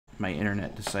my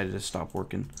internet decided to stop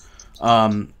working.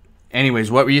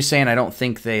 Anyways, what were you saying? I don't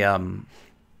think they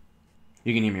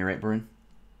you can hear me, right, Bruin?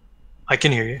 I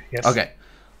can hear you. Yes. Okay.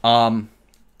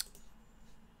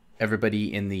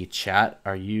 Everybody in the chat,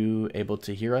 are you able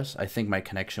to hear us? I think my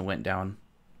connection went down.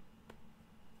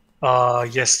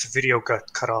 Yes, the video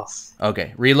got cut off.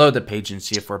 Okay, reload the page and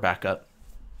see if we're back up.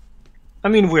 I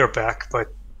mean, we're back, but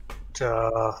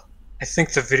I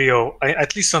think the video,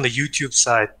 at least on the YouTube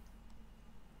side,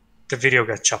 the video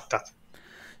got chopped up.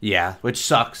 Yeah, which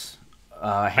sucks.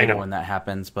 I hate know. it when that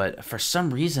happens, but for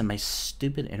some reason my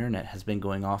stupid internet has been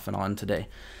going off and on today.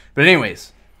 But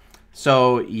anyways,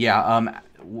 so yeah,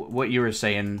 what you were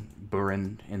saying,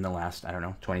 Burin, in the last, I don't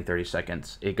know, 20, 30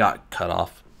 seconds, it got cut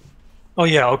off. Oh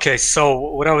yeah, okay. So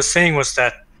what I was saying was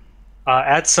that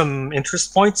add some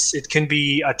interest points. It can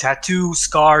be a tattoo,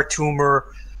 scar,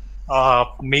 tumor,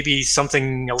 maybe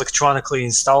something electronically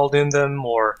installed in them,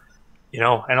 or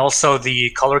and also the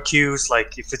color cues,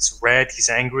 like if it's red, he's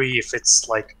angry. If it's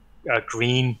like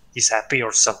green, he's happy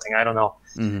or something. I don't know.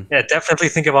 Mm-hmm. Yeah, definitely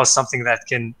think about something that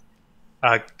can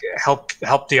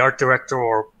help the art director,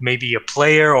 or maybe a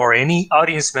player or any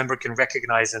audience member can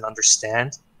recognize and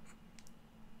understand.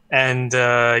 And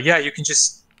yeah, you can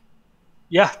just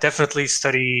definitely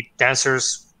study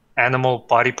dancers, animal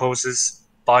body poses,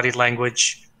 body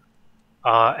language,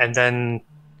 and then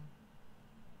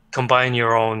combine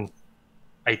your own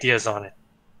ideas on it.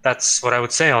 That's what I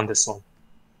would say on this one,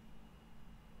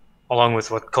 along with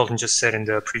what Colton just said in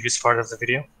the previous part of the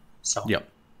video. So yep.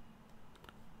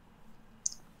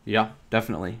 Yeah,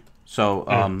 definitely. So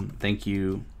thank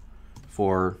you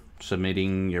for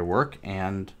submitting your work.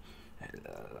 And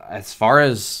as far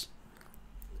as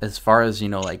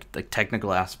like the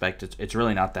technical aspect, it's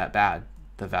really not that bad.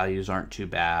 The values aren't too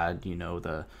bad,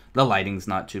 the lighting's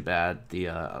not too bad.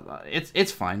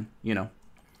 It's fine,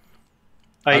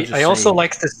 I also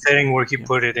like the setting where he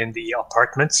put it in the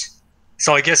apartments.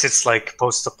 So I guess it's like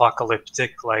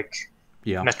post-apocalyptic, like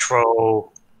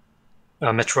Metro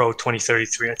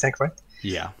 2033, I think, right?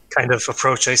 Yeah. Kind of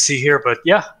approach I see here. But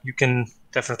yeah, you can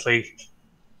definitely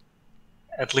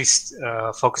at least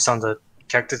focus on the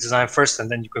character design first, and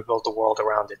then you can build the world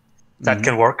around it. That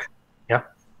can work. Yeah.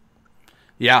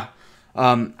 Yeah.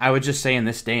 I would just say in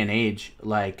this day and age,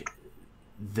 like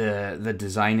the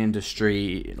design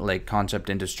industry, like concept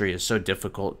industry, is so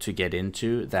difficult to get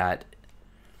into that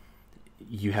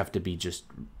you have to be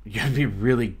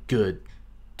really good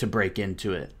to break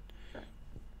into it.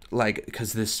 Like,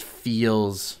 because this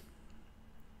feels,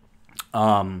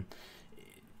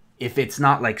 if it's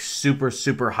not like super,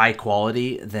 super high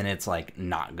quality, then it's like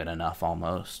not good enough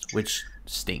almost, which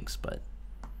stinks. But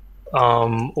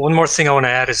one more thing I want to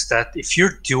add is that if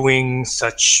you're doing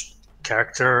such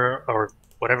character or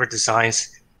whatever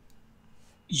designs,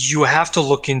 you have to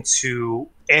look into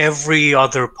every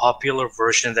other popular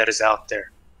version that is out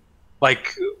there.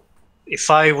 Like, if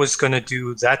I was going to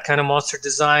do that kind of monster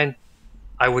design,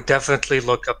 I would definitely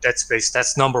look up Dead Space.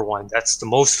 That's number one. That's the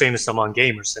most famous among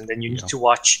gamers. And then you need to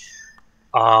watch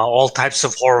all types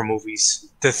of horror movies.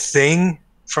 The Thing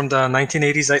from the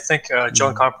 1980s, I think,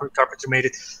 John Carpenter made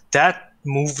it. That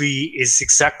movie is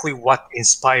exactly what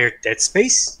inspired Dead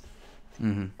Space.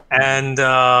 And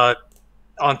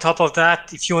on top of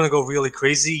that, if you want to go really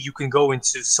crazy, you can go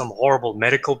into some horrible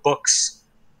medical books.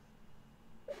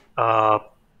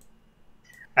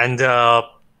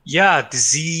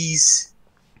 Disease,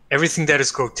 everything that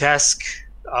is grotesque.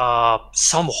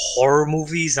 Some horror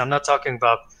movies. I'm not talking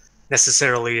about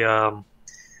necessarily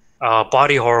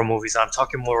body horror movies. I'm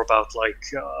talking more about like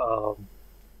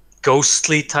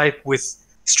ghostly type with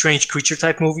strange creature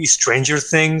type movies, Stranger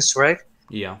Things, right?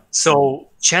 Yeah. So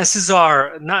chances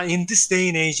are, not in this day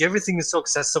and age, everything is so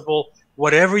accessible.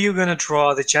 Whatever you're going to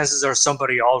draw, the chances are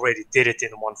somebody already did it in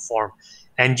one form.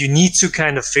 And you need to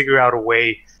kind of figure out a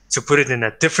way to put it in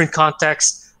a different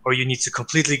context, or you need to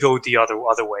completely go the other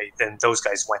way than those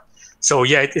guys went. So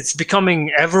yeah, it's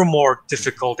becoming ever more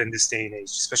difficult in this day and age,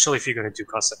 especially if you're going to do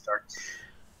concept art.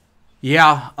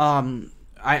 Yeah,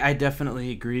 I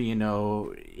definitely agree.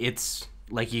 It's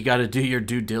like you got to do your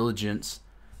due diligence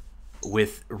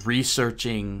with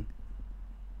researching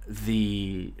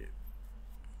the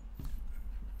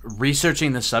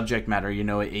subject matter.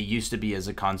 It used to be, as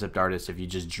a concept artist, if you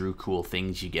just drew cool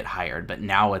things, you get hired. But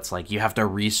now it's like you have to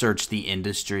research the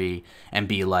industry and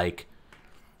be like,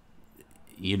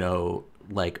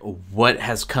 like, what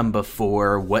has come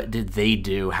before? What did they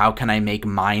do? How can I make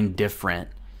mine different?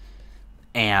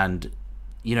 And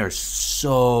there's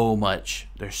so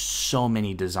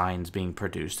many designs being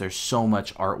produced. There's so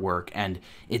much artwork, and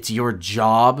it's your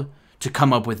job to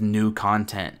come up with new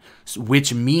content,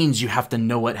 which means you have to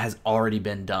know what has already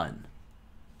been done.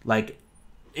 Like,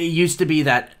 it used to be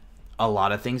that a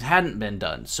lot of things hadn't been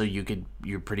done, so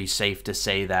you're pretty safe to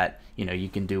say that, you know, you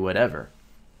can do whatever.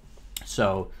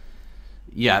 So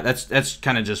yeah, that's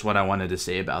kind of just what I wanted to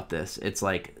say about this. It's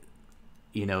like,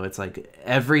 you know, it's like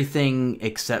everything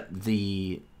except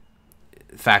the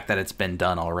fact that it's been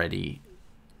done already,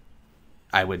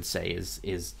 I would say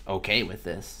is okay with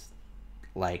this.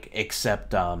 Like,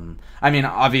 except I mean,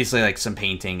 obviously, like, some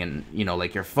painting and, you know,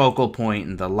 like your focal point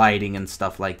and the lighting and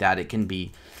stuff like that, it can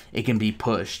be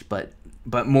pushed, but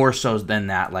more so than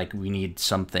that, like, we need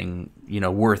something, you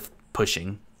know, worth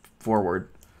pushing forward.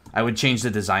 I would change the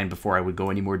design before I would go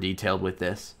any more detailed with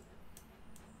this.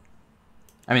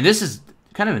 I mean, this is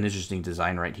kind of an interesting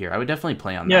design right here. I would definitely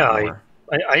play on that more.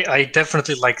 I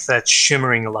definitely like that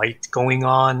shimmering light going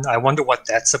on. I wonder what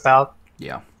that's about.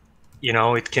 Yeah. You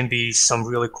know, it can be some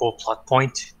really cool plot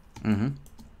point. Mm-hmm.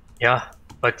 Yeah,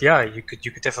 but yeah, you could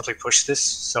definitely push this.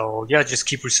 So yeah, just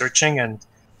keep researching and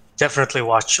definitely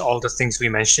watch all the things we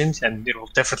mentioned, and it'll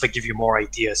definitely give you more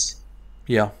ideas.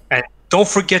 Yeah. And don't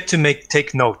forget to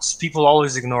take notes. People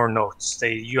always ignore notes.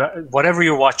 Whatever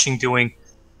you're watching, doing,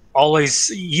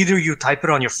 always either you type it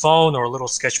on your phone or a little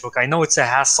sketchbook. I know it's a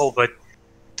hassle, but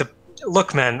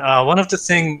look, man, one of the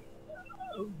thing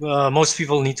most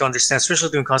people need to understand, especially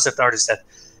doing concept art, is that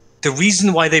the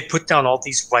reason why they put down all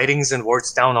these writings and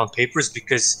words down on paper is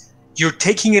because you're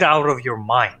taking it out of your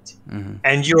mind,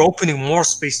 and you're opening more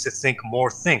space to think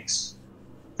more things.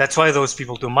 That's why those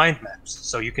people do mind maps.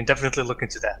 So you can definitely look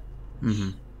into that.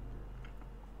 Mm-hmm.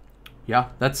 Yeah,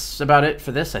 that's about it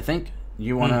for this, I think.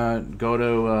 You want to go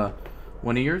to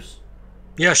one of yours?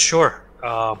 Yeah, sure.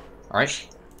 All right.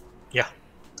 Yeah.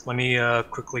 Let me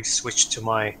quickly switch to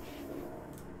my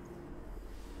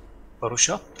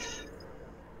Photoshop.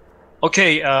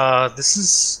 Okay,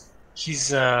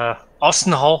 he's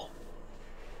Austin Hall.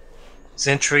 His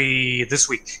entry this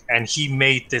week, and he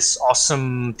made this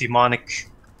awesome demonic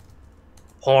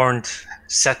horned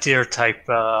satyr type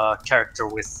character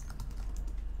with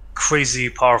crazy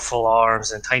powerful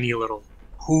arms and tiny little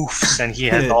hoofs, and he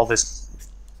had all this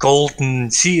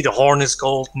golden. See, the horn is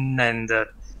golden, and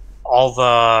all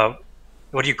the,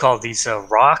 what do you call these,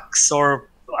 rocks, or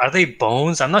are they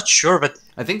bones? I'm not sure, but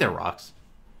I think they're rocks.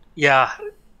 Yeah,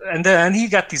 and then he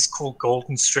got these cool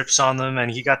golden strips on them, and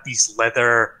he got these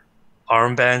leather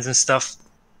armbands and stuff.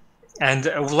 And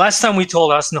last time we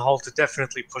told Austin Hall to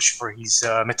definitely push for his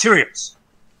materials.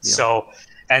 Yeah. So,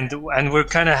 and we're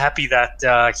kind of happy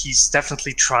that he's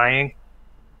definitely trying,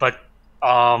 but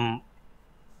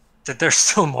that there's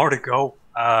still more to go.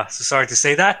 So sorry to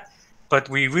say that, but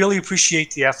we really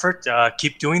appreciate the effort.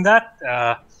 Keep doing that.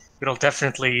 It'll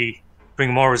definitely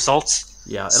bring more results.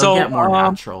 Yeah, it'll get more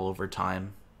natural over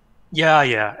time. Yeah,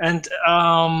 yeah. And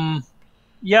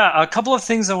yeah, a couple of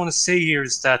things I want to say here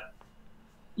is that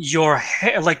your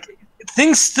hair, like,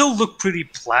 things still look pretty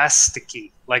plasticky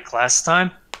like last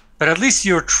time, but at least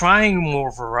you're trying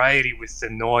more variety with the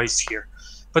noise here.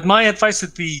 But my advice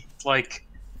would be, like,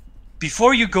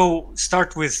 before you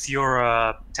start with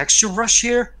your texture brush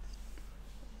here,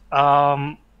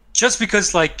 just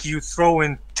because, like, you throw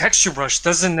in texture brush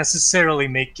doesn't necessarily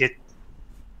make it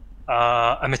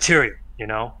a material, you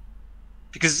know?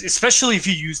 Because especially if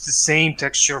you use the same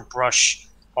texture brush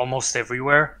almost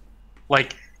everywhere,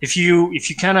 like if you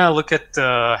kind of look at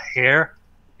the hair,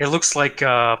 it looks like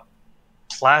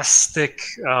plastic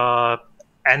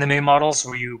anime models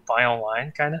where you buy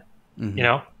online, kind of. You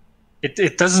know,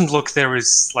 it doesn't look there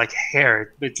is like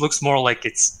hair. It looks more like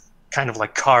it's kind of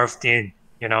like carved in.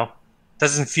 You know,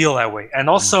 doesn't feel that way. And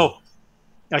also,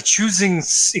 choosing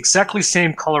exactly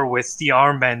same color with the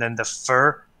armband and the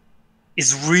fur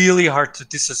is really hard to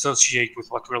disassociate with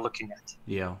what we're looking at.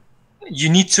 Yeah. You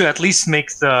need to at least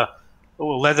make the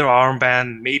leather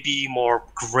armband maybe more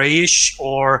grayish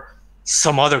or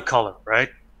some other color, right?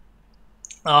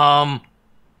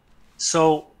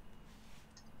 So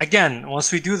again,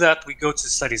 once we do that, we go to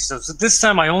studies. So this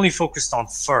time I only focused on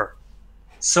fur.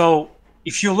 So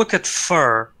if you look at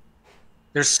fur,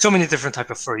 there's so many different type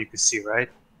of fur you can see, right?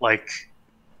 Like,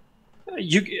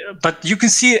 but you can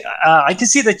see, I can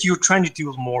see that you're trying to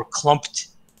do more clumped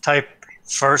type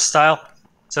fur style.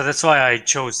 So that's why I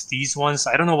chose these ones.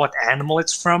 I don't know what animal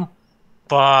it's from,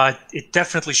 but it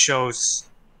definitely shows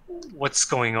what's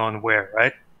going on where,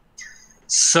 right?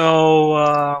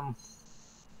 So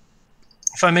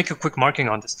if I make a quick marking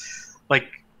on this,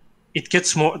 like, it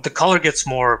gets more, the color gets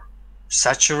more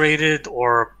saturated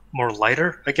or more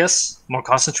lighter, I guess, more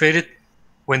concentrated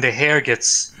when the hair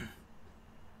gets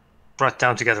brought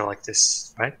down together like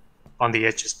this, right? on the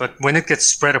edges. But when it gets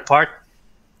spread apart,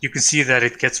 you can see that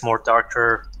it gets more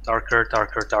darker, darker,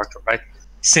 darker, darker, right?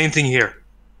 Same thing here.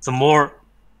 The more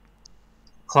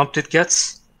clumped it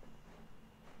gets,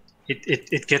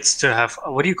 it gets to have,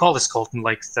 what do you call this, Colton?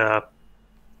 Like the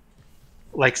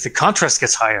contrast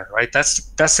gets higher, right? That's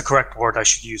the correct word I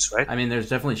should use, right? I mean, there's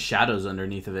definitely shadows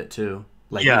underneath of it too,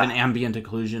 like Yeah. even ambient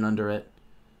occlusion under it.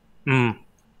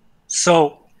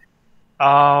 So,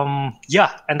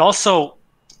 yeah, and also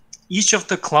each of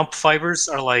the clump fibers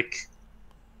are like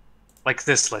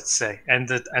this, let's say, and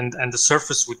the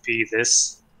surface would be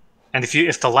this, and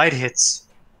if the light hits,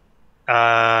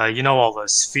 you know, all the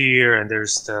sphere, and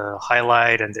there's the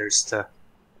highlight, and there's the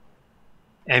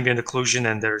ambient occlusion,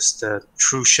 and there's the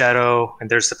true shadow, and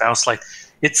there's the bounce light.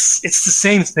 It's the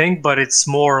same thing, but it's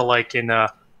more like in a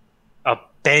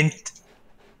bent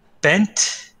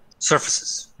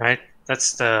surfaces, right?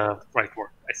 That's the right word,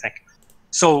 I think.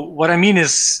 So what I mean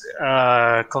is,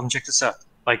 Colin, check this out.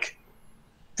 Like,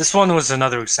 this one was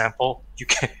another example. You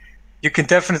can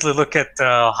definitely look at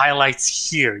the highlights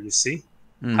here. You see,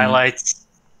 highlights.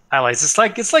 It's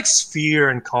like sphere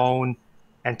and cone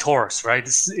and torus, right?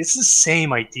 It's the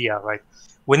same idea, right?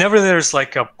 Whenever there's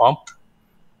like a bump,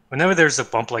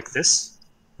 like this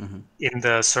in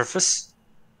the surface,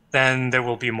 then there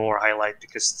will be more highlight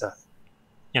because the,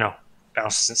 you know,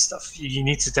 bounces and stuff. You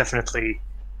need to definitely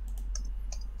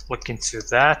look into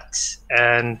that.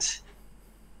 And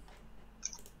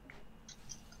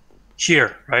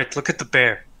here, right? Look at the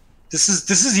bear. This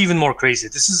is even more crazy.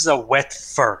 This is a wet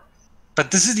fur,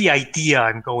 but this is the idea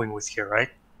I'm going with here, right?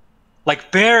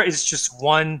 Like, bear is just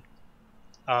one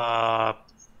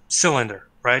cylinder,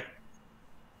 right?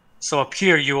 So up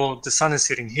here, the sun is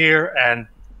hitting here, and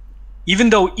even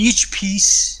though each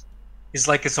piece is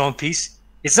like its own piece,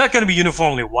 it's not going to be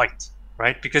uniformly white,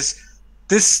 right? Because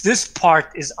this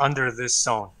part is under this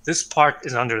zone. This part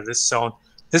is under this zone.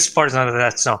 This part is under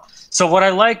that zone. So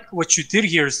what you did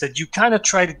here is that you kind of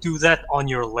try to do that on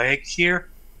your leg here,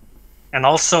 and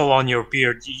also on your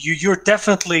beard. You're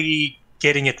definitely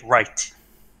getting it right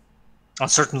on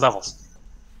certain levels.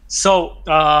 So,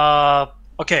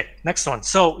 okay, next one.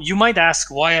 So you might ask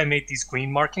why I made these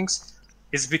green markings.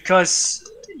 Is because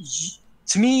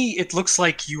to me it looks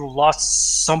like you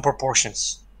lost some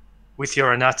proportions with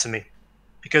your anatomy.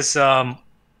 Because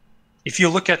if you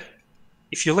look at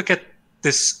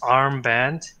this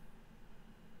armband,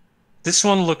 this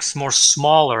one looks more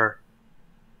smaller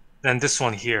than this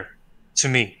one here to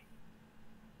me.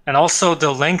 And also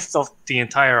the length of the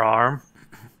entire arm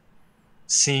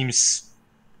seems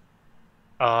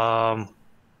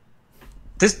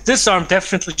this arm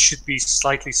definitely should be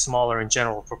slightly smaller in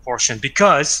general proportion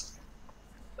because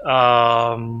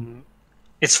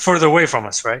it's further away from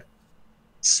us, right?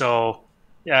 So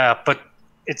yeah, but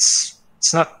it's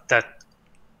not that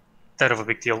of a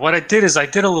big deal. What I did is I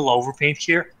did a little overpaint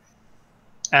here,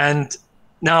 and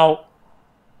now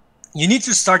you need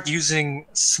to start using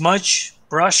smudge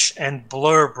brush and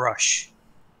blur brush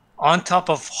on top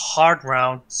of hard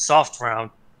round, soft round,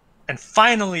 and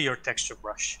finally your texture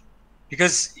brush.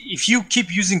 Because if you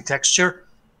keep using texture,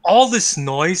 all this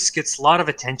noise gets a lot of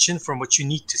attention from what you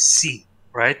need to see,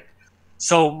 right?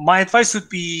 So my advice would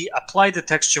be apply the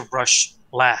texture brush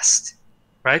last,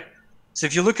 right? So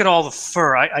if you look at all the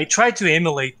fur, I tried to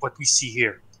emulate what we see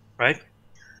here, right?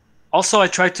 Also, I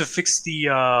tried to fix the,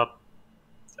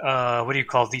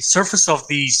 the surface of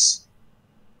these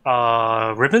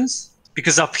ribbons.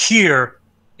 Because up here,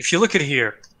 if you look at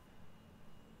here,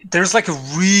 there's like a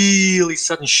really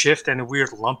sudden shift and a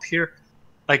weird lump here.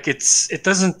 Like it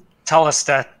doesn't tell us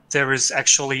that there is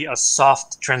actually a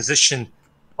soft transition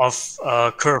of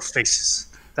curved faces.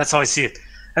 That's how I see it.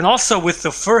 And also with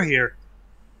the fur here,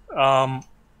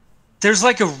 there's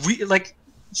like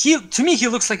to me he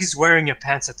looks like he's wearing a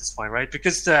pants at this point, right?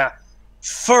 Because the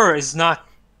fur is not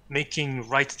making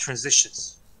right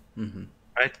transitions,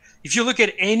 right? If you look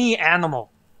at any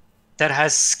animal that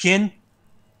has skin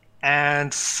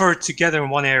and fur together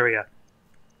in one area,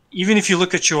 even if you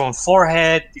look at your own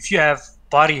forehead, if you have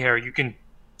body hair, you can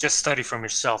just study from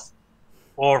yourself.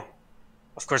 Or,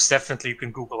 of course, definitely you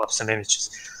can Google up some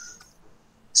images.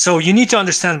 So you need to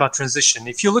understand about transition.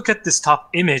 If you look at this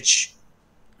top image,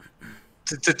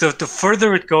 the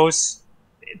further it goes,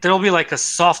 there will be like a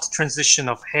soft transition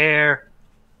of hair,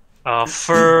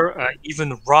 fur,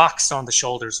 even rocks on the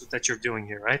shoulders that you're doing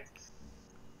here, right?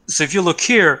 So if you look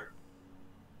here,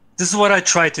 this is what I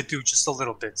tried to do just a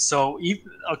little bit. So,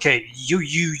 okay,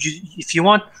 if you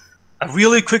want a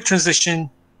really quick transition,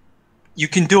 you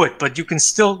can do it, but you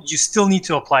still need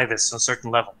to apply this on a certain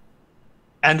level.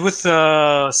 And with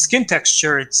the skin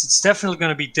texture, it's definitely going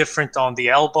to be different on the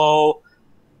elbow,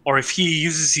 or if he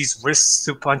uses his wrists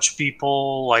to punch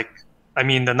people,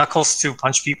 the knuckles to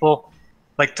punch people,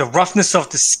 like the roughness of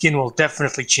the skin will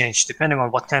definitely change depending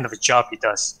on what kind of a job he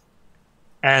does.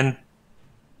 And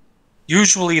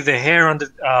usually the hair under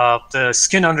the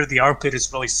skin under the armpit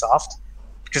is really soft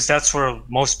because that's where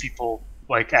most people,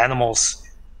 like animals,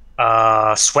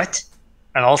 sweat.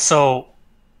 And also,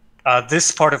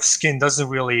 this part of skin doesn't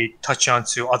really touch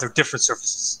onto other different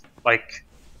surfaces, like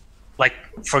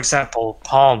for example,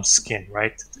 palm skin,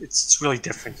 right? It's really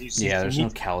different. There's no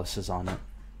calluses on it.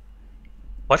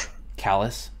 What?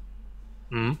 Callus?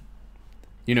 Hmm?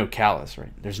 You know callus,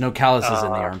 right? There's no calluses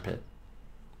in the armpit.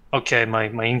 Okay,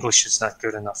 my English is not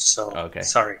good enough, so okay.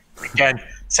 Sorry. Again,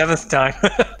 7th time.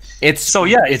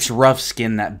 It's rough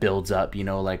skin that builds up,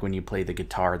 like when you play the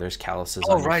guitar, there's calluses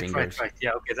on your fingers. Right.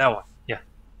 Yeah, okay, that one. Yeah.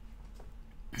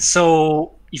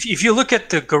 So if you look at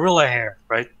the gorilla hair,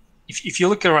 right? If you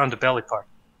look around the belly part,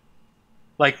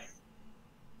 like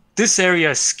this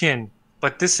area is skin,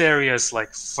 but this area is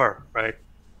like fur, right?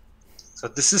 So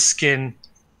this is skin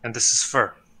and this is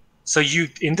fur. So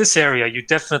in this area, you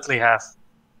definitely have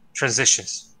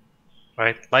transitions,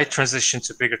 right? Light transition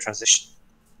to bigger transition.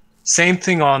 Same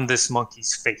thing on this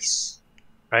monkey's face,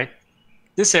 right?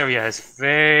 This area has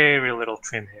very little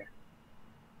trim hair.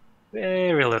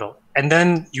 Very little. And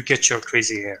then you get your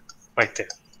crazy hair right there.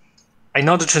 I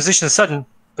know the transition is sudden,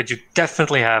 but you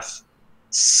definitely have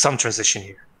some transition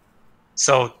here.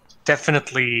 So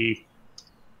definitely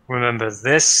remember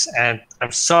this. And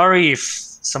I'm sorry if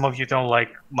some of you don't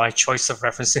like my choice of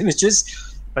reference images,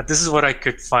 but this is what I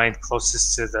could find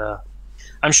closest to the...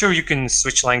 I'm sure you can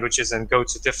switch languages and go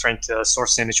to different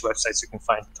source image websites. You can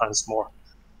find tons more.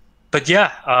 But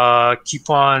yeah, keep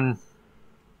on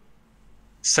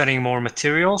studying more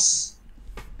materials.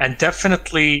 And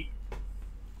definitely,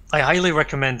 I highly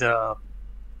recommend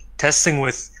testing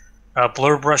with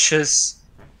blur brushes,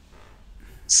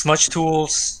 smudge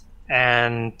tools,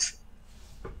 and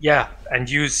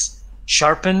use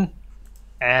sharpen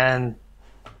and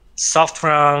soft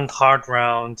round, hard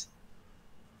round.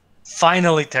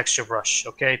 Finally, texture brush.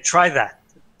 Okay, try that.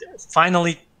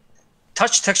 Finally,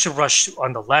 touch texture brush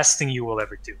on the last thing you will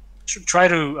ever do. Try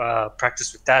to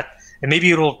practice with that, and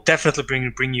maybe it'll definitely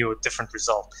bring you a different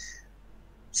result.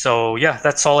 So yeah,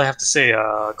 that's all I have to say.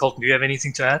 Colton, do you have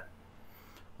anything to add?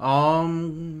 No,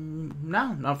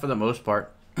 not for the most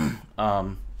part.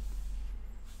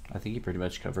 I think you pretty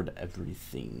much covered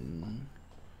everything.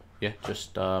 Yeah,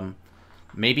 just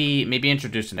maybe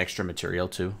introduce an extra material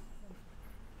too.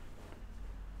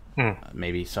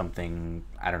 Maybe something,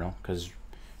 I don't know, because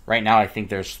right now I think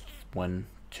there's 1,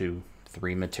 2,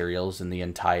 3 materials in the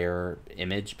entire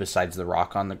image besides the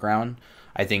rock on the ground.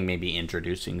 I think maybe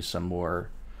introducing some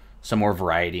more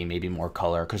variety, maybe more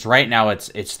color, because right now it's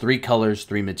 3 colors,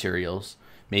 3 materials,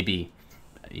 maybe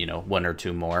 1 or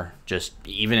 2 more, just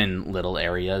even in little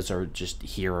areas or just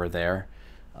here or there.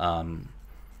 I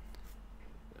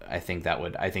think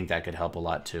that could help a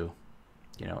lot too.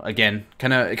 Again,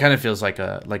 it kind of feels like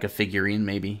a figurine,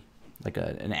 maybe like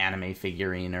an anime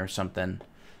figurine or something.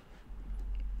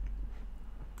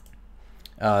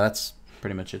 That's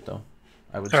pretty much it, though,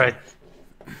 I would say. All right.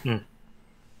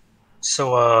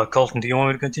 So, Colton, do you want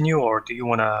me to continue, or do you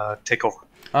want to take over?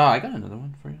 I got another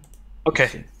one for you. Okay.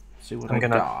 Let's see what I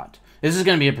got. This is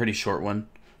going to be a pretty short one.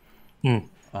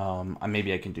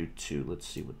 Maybe I can do 2. Let's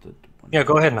see what the one. Yeah,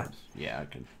 go ahead, man. Yeah, I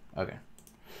can. Okay.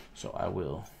 So I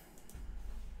will.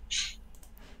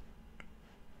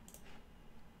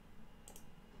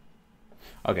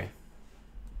 Okay.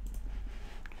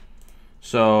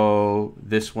 So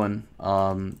this one,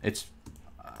 I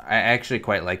actually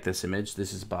quite like this image.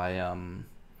 This is by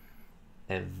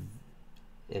Evanula.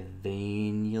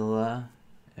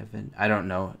 I don't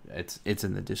know. It's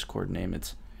in the Discord name.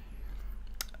 It's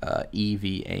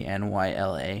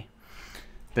Evanyla.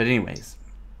 But anyways,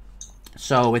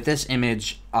 so with this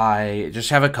image, I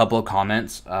just have a couple of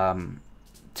comments.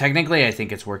 Technically, I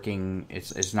think it's working.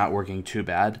 It's not working too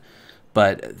bad.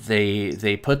 But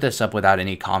they put this up without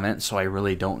any comments, so I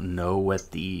really don't know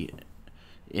what the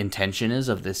intention is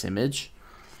of this image.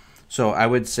 So I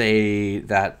would say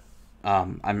that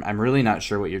I'm really not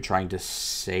sure what you're trying to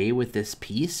say with this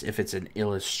piece, if it's an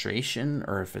illustration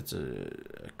or if it's a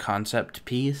concept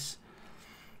piece.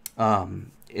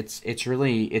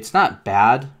 It's not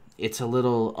bad. It's a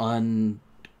little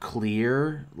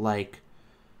unclear.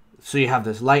 So you have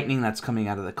this lightning that's coming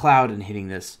out of the cloud and hitting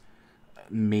this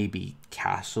maybe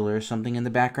castle or something in the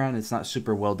background. It's not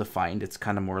super well defined. It's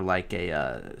kind of more like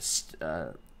a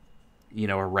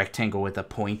rectangle with a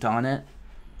point on it.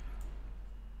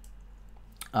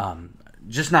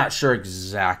 Just not sure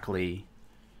exactly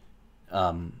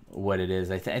what it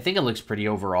is. I think it looks pretty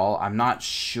overall. I'm not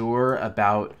sure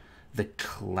about the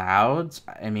clouds.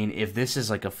 I mean, if this is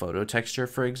like a photo texture,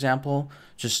 for example,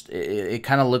 just it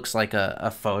kind of looks like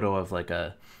a photo of like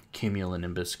a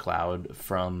cumulonimbus cloud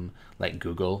from like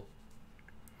Google.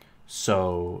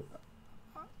 So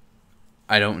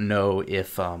I don't know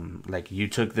if like you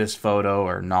took this photo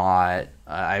or not.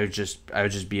 I would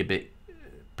just be a bit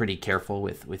pretty careful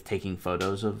with taking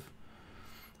photos of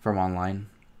from online.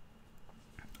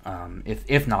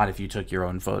 If not, if you took your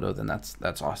own photo, then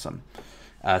that's awesome.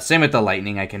 Same with the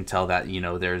lightning. I can tell that, you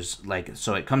know, there's like,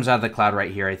 so it comes out of the cloud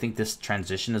right here. I think this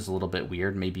transition is a little bit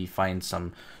weird. Maybe find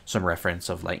some reference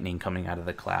of lightning coming out of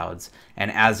the clouds,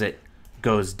 and as it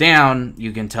goes down,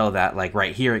 you can tell that like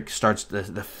right here it starts, the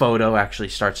photo actually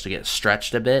starts to get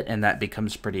stretched a bit, and that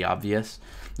becomes pretty obvious.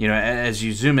 You know, as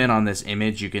you zoom in on this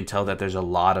image, you can tell that there's a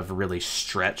lot of really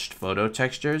stretched photo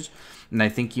textures, and I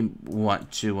think you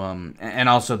want to and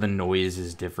also the noise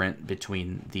is different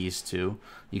between these two.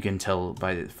 You can tell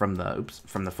from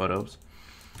the photos.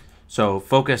 So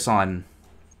focus on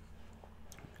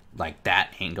like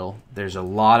that angle. There's a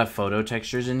lot of photo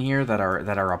textures in here that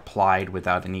are applied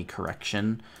without any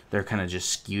correction. They're kind of just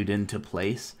skewed into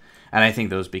place, and I think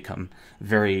those become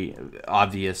very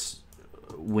obvious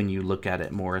when you look at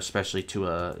it more, especially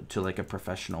to like a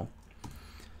professional.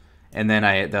 And then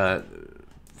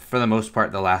for the most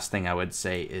part, the last thing I would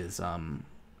say is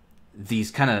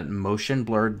these kind of motion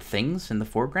blurred things in the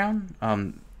foreground.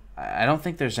 I don't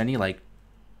think there's any like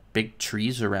big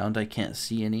trees around. I can't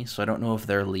see any, so I don't know if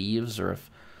they're leaves or if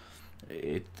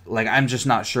it, like, I'm just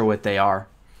not sure what they are.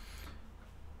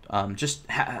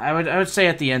 I would say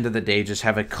at the end of the day, just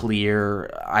have a clear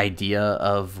idea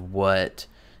of what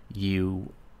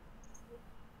you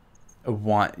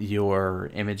want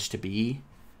your image to be,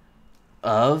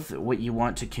 of what you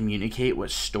want to communicate,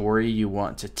 what story you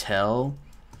want to tell,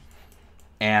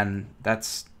 and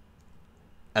that's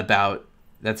about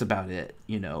it.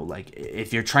 You know, like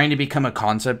if you're trying to become a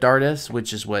concept artist,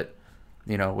 which is what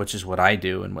I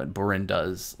do and what Burin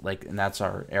does, like, and that's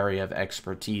our area of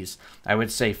expertise, I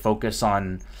would say focus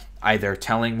on either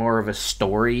telling more of a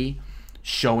story,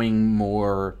 showing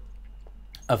more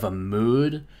of a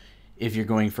mood if you're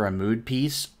going for a mood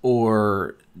piece,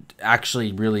 or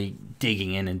actually really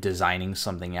digging in and designing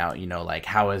something out. You know, like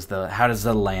how does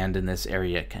the land in this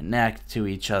area connect to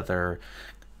each other?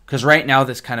 Because right now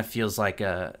this kind of feels like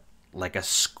a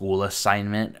school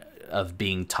assignment of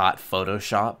being taught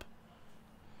Photoshop.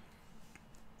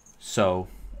 So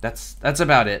that's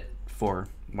about it for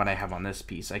what I have on this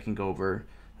piece. I can go over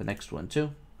the next one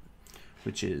too,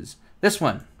 which is this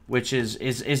one, which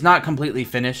is not completely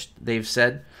finished, they've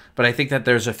said, but I think that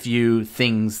there's a few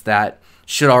things that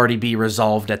should already be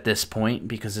resolved at this point,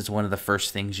 because it's one of the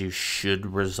first things you should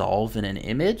resolve in an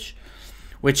image,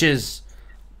 which is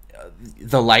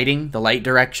the lighting, the light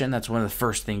direction. That's one of the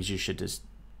first things you should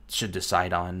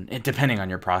decide on, depending on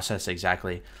your process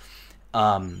exactly,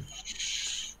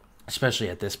 especially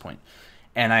at this point.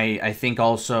 And I think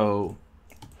also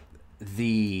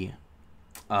the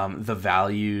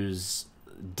values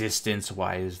distance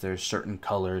wise, there's certain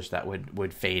colors that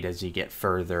would fade as you get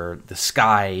further. The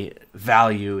sky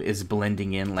value is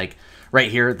blending in, like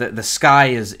right here, the sky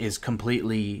is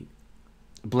completely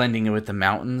blending in with the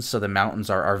mountains, so the mountains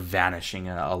are vanishing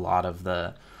a lot of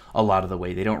the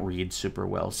way. They don't read super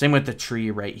well. Same with the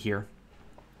tree right here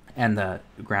and the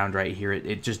ground right here.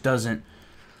 It just doesn't.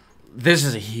 This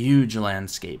is a huge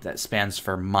landscape that spans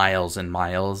for miles and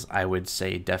miles. I would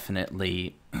say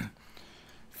definitely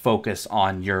focus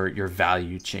on your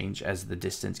value change as the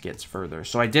distance gets further.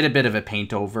 So I did a bit of a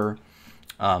paint over,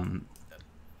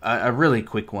 a really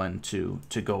quick one to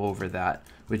go over that,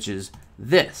 which is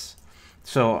this.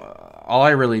 So all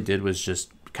I really did was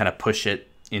just kind of push it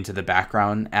into the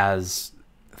background. As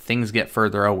things get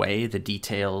further away, the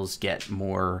details get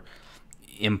more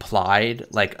implied.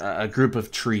 Like a group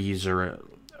of trees, or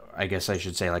I guess I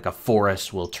should say like a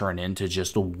forest, will turn into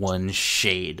just one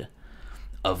shade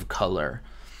of color,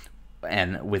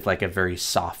 and with like a very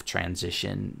soft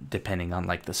transition depending on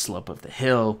like the slope of the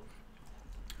hill.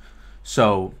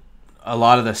 So a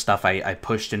lot of the stuff I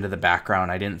pushed into the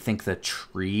background. I didn't think the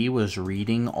tree was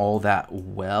reading all that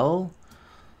well.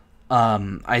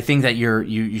 I think that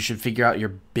you should figure out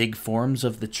your big forms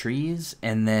of the trees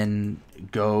and then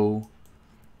go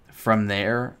from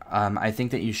there. I think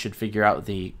that you should figure out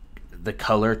the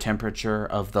color temperature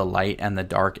of the light and the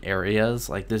dark areas.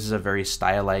 Like, this is a very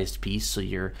stylized piece, so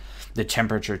the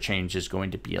temperature change is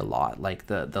going to be a lot. Like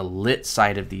the lit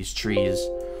side of these trees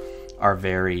are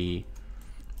very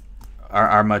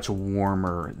are much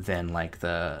warmer than like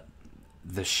the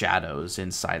shadows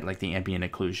inside, like the ambient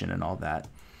occlusion and all that.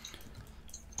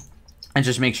 And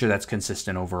just make sure that's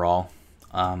consistent overall.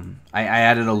 I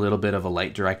added a little bit of a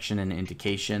light direction and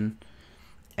indication,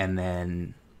 and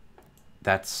then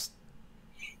that's,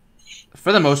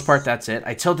 for the most part, that's it.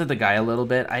 I tilted the guy a little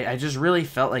bit. I just really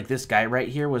felt like this guy right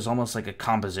here was almost like a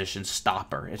composition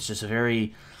stopper. It's just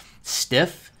very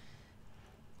stiff,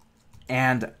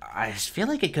 and I just feel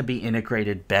like it could be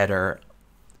integrated better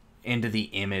into the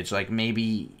image, like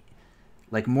maybe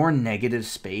like more negative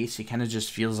space. It kind of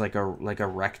just feels like a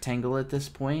rectangle at this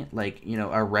point, like, you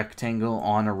know, a rectangle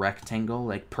on a rectangle,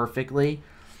 like perfectly.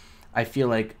 I feel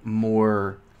like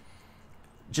more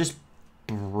just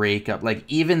break up, like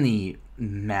even the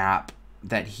map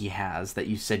that he has that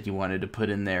you said you wanted to put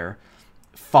in there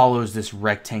follows this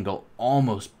rectangle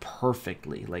almost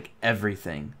perfectly, like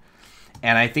everything.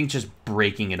 And I think just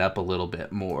breaking it up a little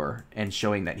bit more and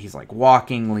showing that he's like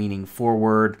walking, leaning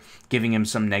forward, giving him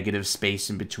some negative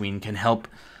space in between can help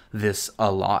this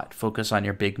a lot. Focus on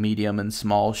your big, medium, and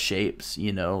small shapes.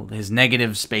 You know, his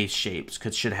negative space shapes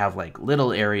should have like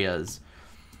little areas,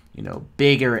 you know,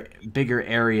 bigger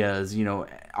areas, you know,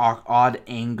 odd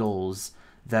angles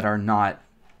that are not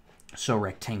so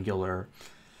rectangular.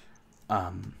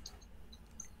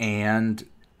 And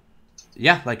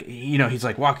yeah, like, you know, he's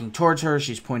like walking towards her,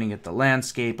 she's pointing at the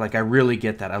landscape. Like, I really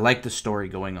get that. I like the story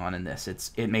going on in this.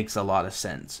 It makes a lot of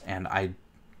sense, and I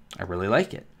really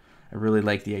like it. I really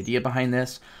like the idea behind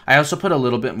this. I also put a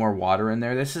little bit more water in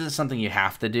there. This isn't something you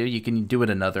have to do. You can do it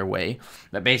another way.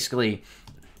 But basically,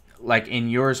 like in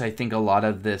yours, I think a lot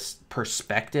of this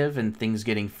perspective and things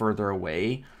getting further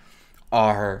away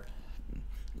are,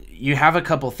 you have a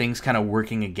couple things kind of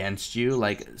working against you.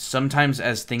 Like sometimes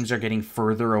as things are getting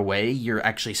further away, you're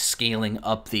actually scaling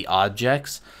up the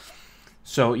objects.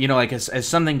 So, you know, like as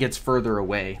something gets further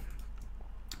away,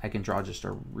 I can draw just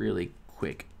a really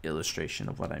quick illustration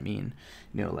of what I mean.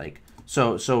 You know, like,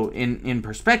 so in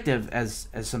perspective, as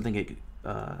something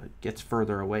gets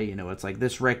further away, you know, it's like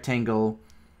this rectangle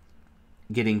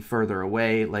getting further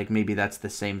away, like maybe that's the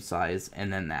same size,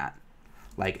 and then that.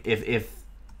 Like if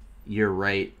you're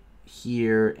right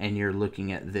here and you're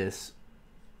looking at this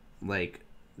like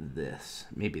this,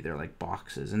 maybe they're like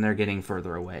boxes and they're getting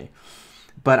further away.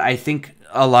 But I think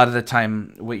a lot of the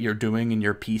time what you're doing in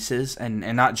your pieces, and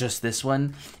not just this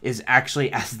one, is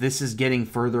actually as this is getting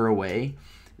further away,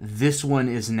 this one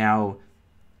is now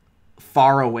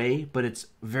far away, but it's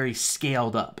very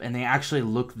scaled up, and they actually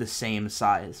look the same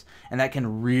size. And that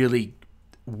can really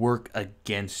work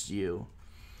against you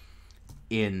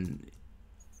in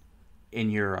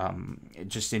your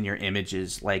just in your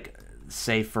images. Like,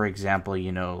 say for example,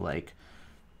 you know, like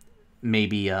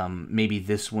maybe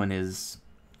this one is,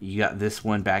 you got this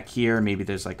one back here, maybe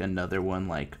there's like another one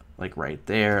like right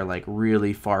there, like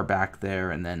really far back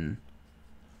there, and then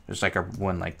there's like a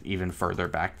one like even further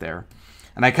back there.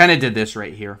 And I kind of did this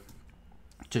right here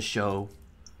to show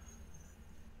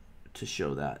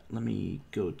that. Let me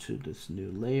go to this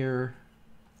new layer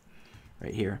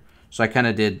right here. So I kind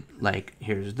of did like,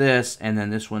 here's this, and then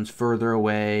this one's further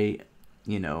away,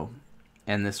 you know,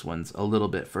 and this one's a little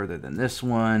bit further than this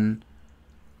one.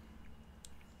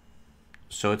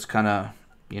 So it's kind of,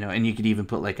 you know, and you could even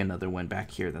put like another one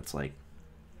back here that's like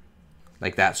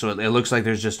that. So it looks like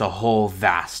there's just a whole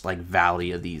vast like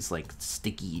valley of these like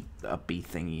sticky uppy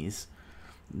thingies,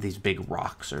 these big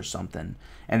rocks or something.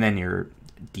 And then your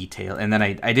detail, and then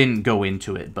I didn't go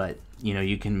into it, but you know,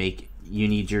 you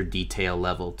need your detail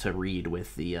level to read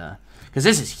with the because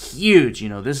this is huge, you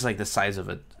know, this is like the size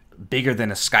of bigger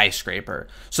than a skyscraper,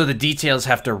 so the details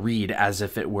have to read as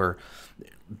if it were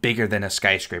bigger than a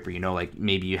skyscraper, you know, like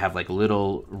maybe you have like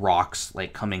little rocks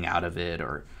like coming out of it,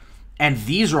 and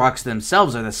these rocks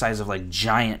themselves are the size of like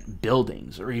giant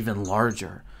buildings or even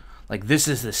larger. Like, this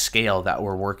is the scale that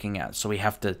we're working at, so we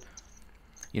have to,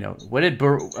 you know, what did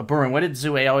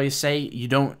Zue always say? You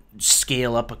don't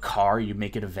scale up a car, you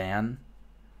make it a van.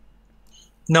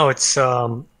 No, it's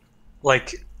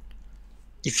like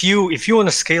if you want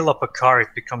to scale up a car, it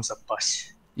becomes a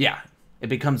bus. Yeah, it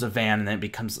becomes a van, and then it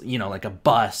becomes, you know, like a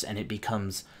bus, and it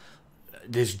becomes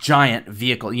this giant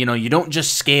vehicle. You know, you don't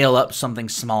just scale up something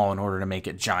small in order to make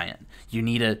it giant. You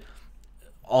need to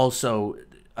also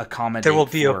accommodate. There will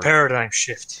be a paradigm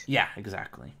shift. Yeah,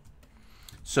 exactly.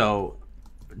 So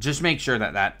just make sure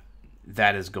that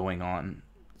is going on.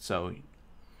 So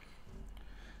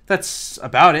that's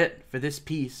about it for this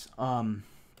piece.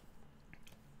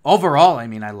 Overall, I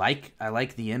mean, I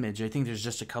like the image. I think there's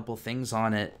just a couple things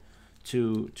on it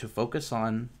to focus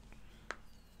on,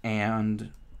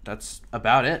 and that's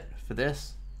about it for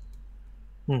this.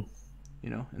 you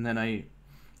know. And then I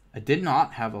did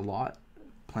not have a lot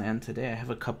planned today. I have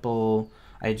a couple.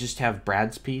 I just have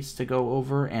Brad's piece to go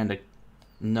over and a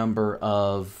number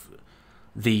of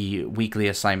the weekly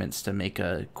assignments to make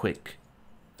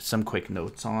some quick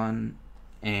notes on.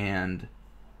 And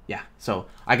yeah, so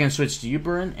I can switch to you,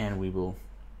 Burin, and we will.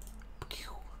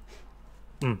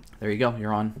 There you go.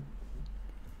 You're on.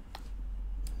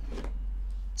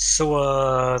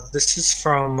 So this is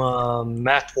from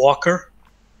Matt Walker,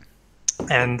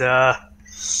 and all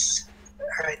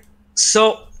right.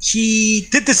 So he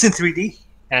did this in 3D,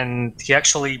 and he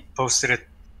actually posted it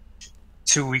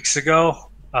 2 weeks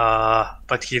ago.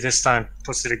 But he this time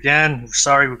posted again.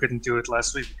 Sorry we couldn't do it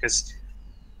last week because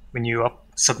when you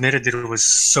submitted it, it was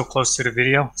so close to the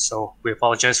video. So we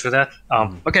apologize for that.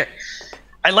 Okay,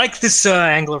 I like this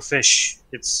anglerfish.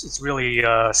 It's really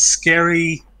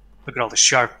scary. Look at all the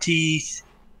sharp teeth.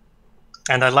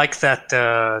 And I like that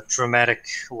dramatic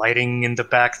lighting in the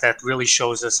back that really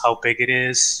shows us how big it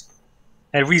is.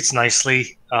 It reads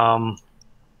nicely.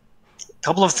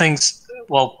 Couple of things.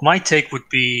 Well, my take would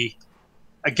be,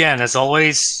 again, as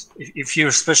always, if you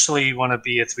especially want to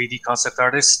be a 3D concept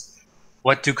artist,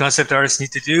 what do concept artists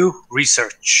need to do?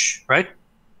 Research, right?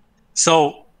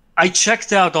 So I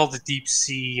checked out all the deep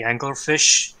sea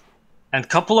anglerfish, and a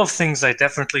couple of things I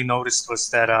definitely noticed was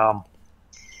that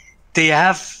they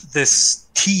have this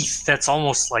teeth that's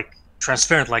almost like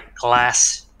transparent, like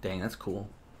glass. Dang, that's cool.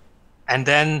 And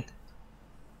then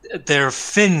their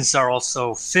fins are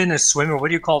also fin or swimmer. What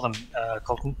do you call them,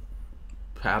 Colton?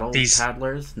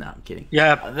 Paddlers? No, I'm kidding.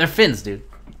 Yeah, they're fins, dude.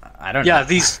 I don't know. Yeah,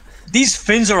 these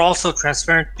fins are also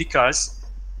transparent because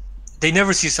they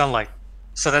never see sunlight.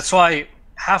 So that's why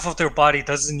half of their body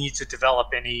doesn't need to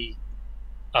develop any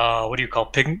what do you call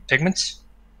pigments,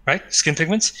 right? Skin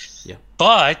pigments. Yeah.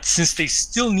 But since they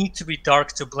still need to be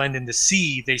dark to blend in the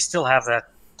sea, they still have that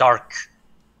dark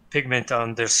pigment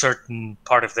on their certain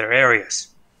part of their areas.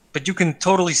 But you can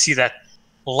totally see that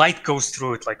light goes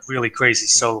through it like really crazy.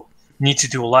 So you need to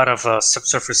do a lot of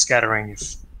subsurface scattering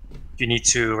if you need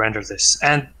to render this.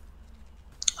 And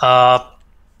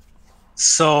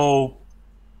so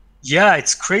yeah,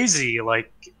 it's crazy.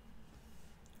 Like,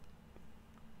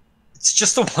 it's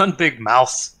just a one big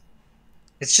mouth.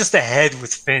 It's just a head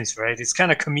with fins, right? It's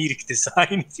kind of comedic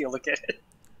design if you look at it.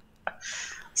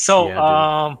 So,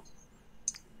 yeah,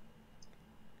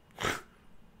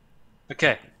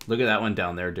 okay. Look at that one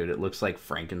down there, dude. It looks like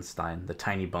Frankenstein, the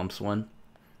tiny bumps one.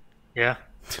 Yeah.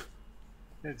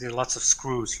 There are lots of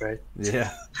screws, right?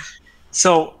 Yeah.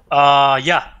 So,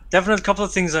 yeah, definitely a couple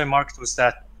of things I marked was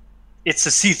that it's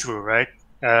a see-through, right?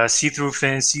 See-through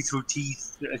fins, see-through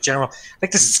teeth, general. Like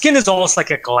the skin is almost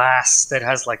like a glass that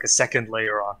has like a second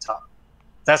layer on top.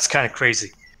 That's kind of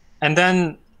crazy. And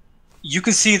then you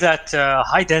can see that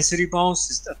high-density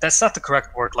bones, that's not the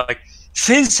correct word. Like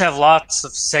fins have lots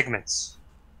of segments,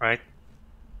 right?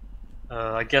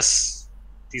 I guess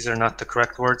these are not the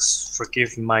correct words.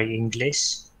 Forgive my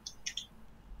English.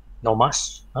 No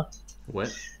mas, huh?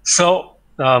 What? So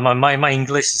my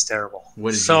English is terrible.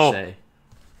 What did you say?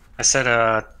 I said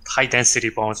high density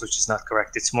bones, which is not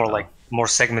correct. It's more like more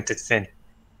segmented fin.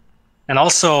 And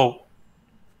also,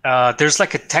 there's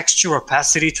like a texture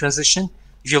opacity transition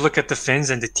if you look at the fins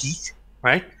and the teeth,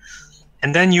 right?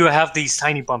 And then you have these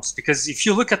tiny bumps, because if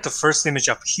you look at the first image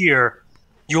up here,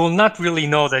 you will not really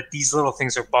know that these little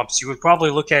things are bumps. You would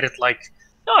probably look at it like,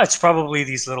 no, it's probably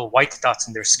these little white dots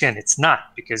in their skin. It's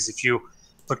not, because if you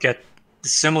look at the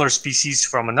similar species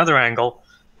from another angle,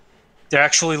 they're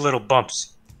actually little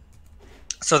bumps.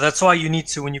 So that's why you need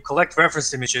to, when you collect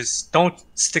reference images, don't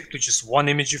stick to just one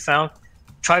image you found.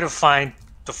 Try to find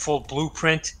the full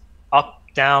blueprint, up,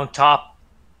 down, top.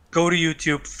 Go to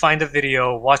YouTube, find a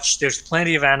video, watch. There's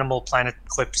plenty of Animal Planet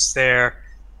clips there.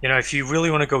 You know, if you really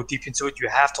want to go deep into it, you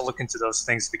have to look into those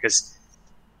things, because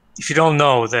if you don't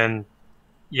know, then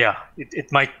yeah,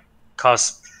 it might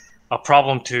cause a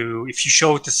problem to, if you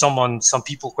show it to someone, some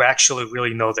people who actually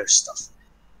really know their stuff.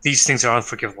 These things are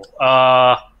unforgivable.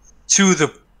 To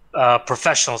the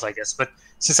professionals, I guess. But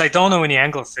since I don't know any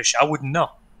anglerfish, I wouldn't know,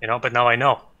 you know, but now I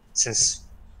know, since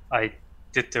I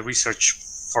did the research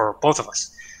for both of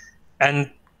us.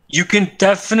 And you can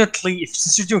definitely,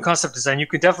 since you're doing concept design, you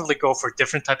can definitely go for a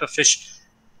different type of fish.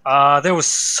 There was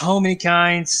so many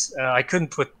kinds. I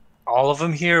couldn't put all of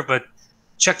them here, but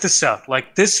check this out.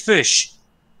 Like this fish,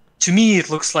 to me, it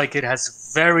looks like it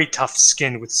has very tough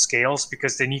skin with scales,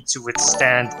 because they need to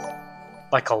withstand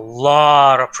like a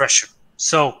lot of pressure.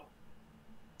 So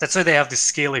that's why they have this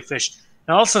scaly fish.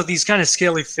 And also these kind of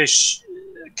scaly fish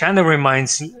kind of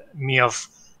reminds me of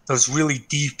those really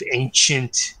deep,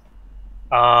 ancient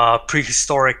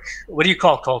prehistoric. What do you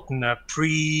call Colton?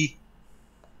 Pre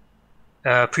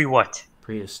what?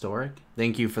 Prehistoric.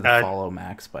 Thank you for the Uh, follow,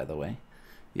 Max. By the way,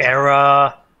 yeah.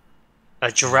 Era,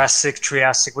 Jurassic,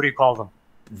 Triassic. What do you call them?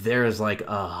 There's like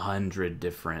 100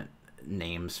 different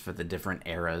names for the different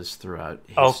eras throughout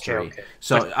Okay, history. okay.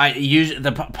 So But I use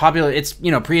the popular. It's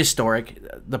prehistoric.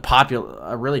 The popular,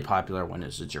 a really popular one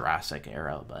is the Jurassic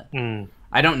era, but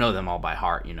I don't know them all by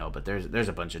heart. But there's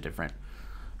a bunch of different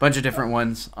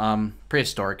ones.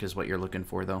 Prehistoric is what you're looking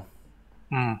for, though.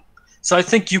 so I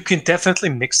think you can definitely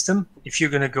mix them if you're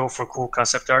gonna go for cool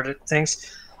concept art things.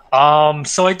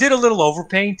 So I did a little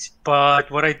overpaint, but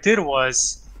what I did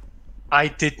was I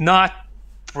did not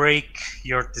break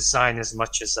your design as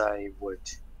much as I would.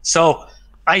 So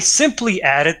I simply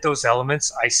added those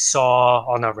elements I saw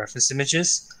on our reference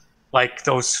images, like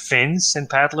those fins and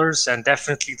paddlers, and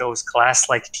definitely those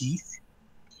glass-like teeth.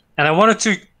 And I wanted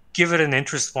to give it an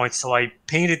interest point, so I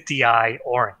painted the eye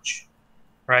orange,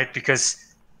 right?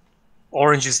 Because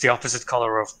orange is the opposite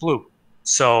color of blue.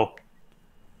 So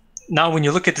now when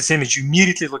you look at this image, you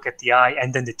immediately look at the eye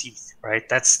and then the teeth, right?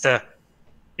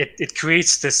 It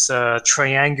creates this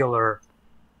triangular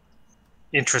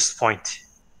interest point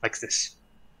like this,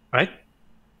 right?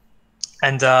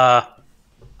 And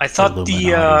I thought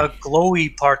the Illuminati.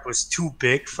 glowy part was too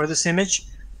big for this image,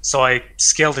 so I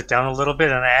scaled it down a little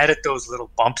bit and I added those little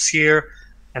bumps here,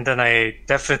 and then I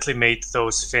definitely made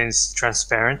those fins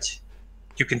transparent.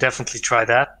 You can definitely try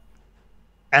that.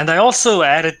 And I also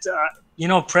added,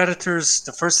 predators.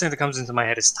 The first thing that comes into my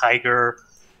head is tiger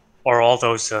or all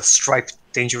those striped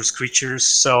dangerous creatures.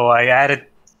 So I added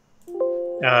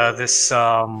this.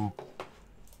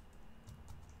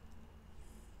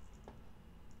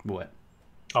 What?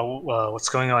 What's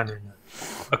going on here?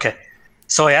 Okay,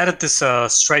 so I added this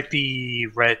stripy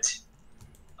red,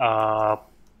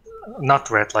 not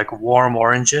red, like warm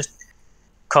orange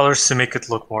colors to make it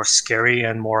look more scary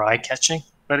and more eye-catching.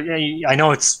 But I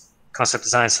know it's concept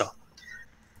design, so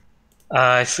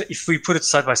if we put it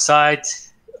side by side,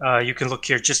 you can look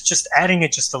here. Just adding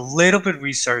it, just a little bit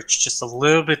research, just a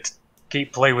little bit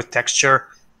play with texture,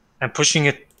 and pushing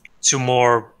it to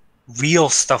more real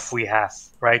stuff we have.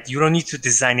 Right? You don't need to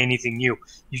design anything new.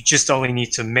 You just only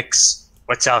need to mix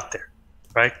what's out there,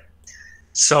 right?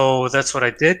 So that's what I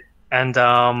did. And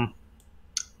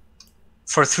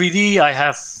for 3D, I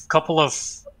have a couple of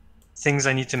things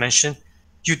I need to mention.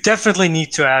 You definitely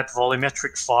need to add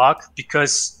volumetric fog,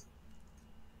 because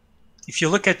if you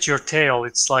look at your tail,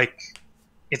 it's like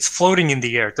it's floating in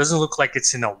the air. It doesn't look like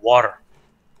it's in the water.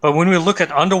 But when we look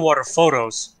at underwater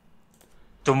photos,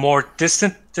 the more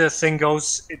distant the thing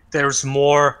goes, there's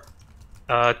more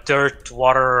dirt,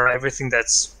 water, everything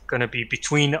that's going to be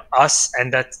between us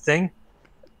and that thing,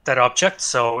 that object.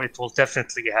 So it will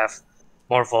definitely have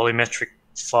more volumetric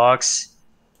fogs.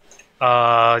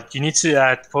 You need to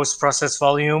add post-process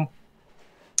volume.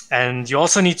 And you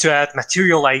also need to add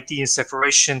material ID and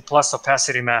separation plus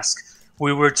opacity mask.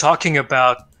 We were talking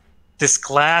about this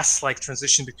glass-like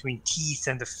transition between teeth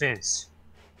and the fins.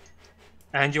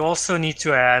 And you also need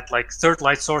to add like third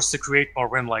light source to create more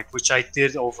rim light, which I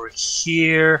did over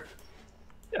here.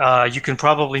 You can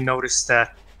probably notice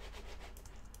that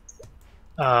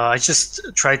I just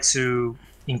tried to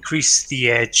increase the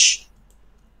edge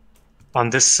on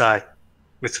this side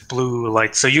with blue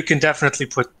light. So you can definitely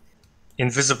put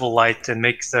invisible light and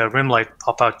make the rim light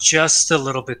pop out just a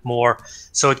little bit more.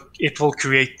 So it will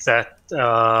create that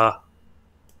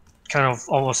kind of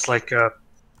almost like a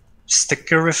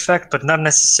sticker effect, but not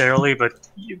necessarily, but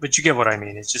you get what I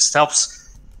mean. It just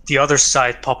helps the other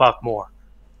side pop out more.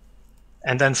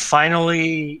 And then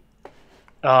finally,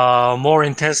 more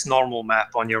intense normal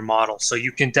map on your model. So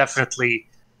you can definitely,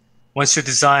 once you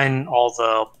design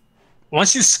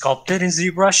once you sculpt it in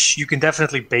ZBrush, you can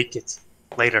definitely bake it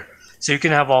later. So you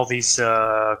can have all these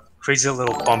crazy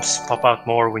little bumps pop out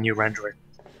more when you render it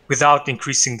without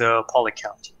increasing the poly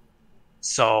count.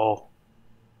 So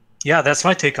yeah, that's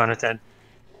my take on it then.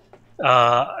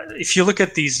 If you look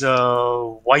at these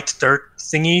white dirt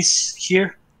thingies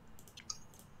here,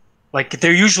 like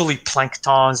they're usually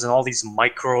planktons and all these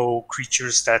micro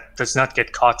creatures that does not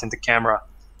get caught in the camera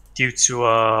due to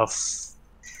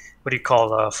what do you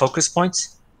call focus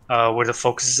points, where the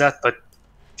focus is at. But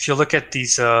if you look at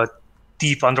these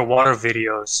deep underwater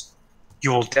videos,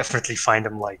 you will definitely find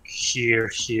them like here,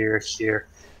 here, here.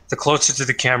 The closer to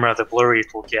the camera, the blurry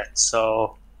it will get.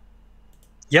 So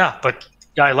yeah, but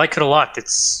yeah, I like it a lot.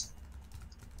 It's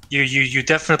you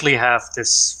definitely have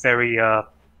this very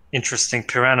interesting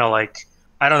piranha. Like,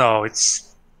 I don't know,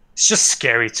 it's just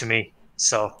scary to me.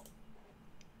 So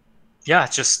yeah,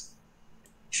 just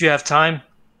if you have time,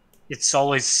 it's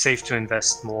always safe to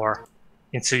invest more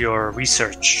into your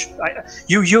research.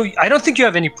 I don't think you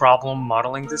have any problem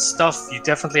modeling this stuff. You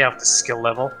definitely have the skill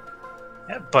level.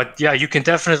 But yeah, you can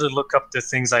definitely look up the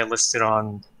things I listed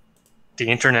on the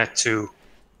internet to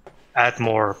add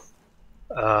more,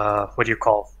 what do you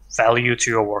call, value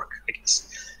to your work, I guess.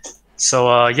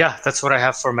 So yeah, that's what I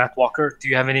have for Matt Walker. Do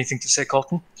you have anything to say,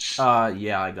 Colton?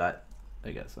 Yeah, I got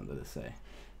something to say.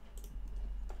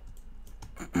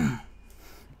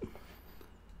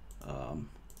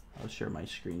 I'll share my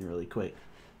screen really quick.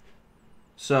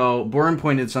 So Boren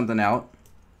pointed something out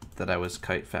that I was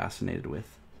quite fascinated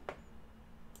with,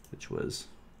 which was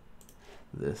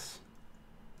this.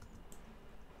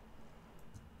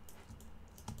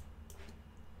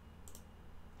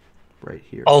 Right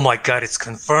here. Oh my god, it's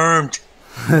confirmed.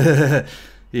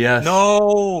 Yes.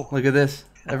 No. Look at this.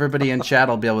 Everybody in chat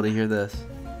will be able to hear this.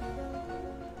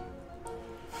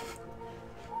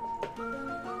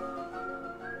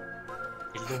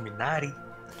 Illuminati.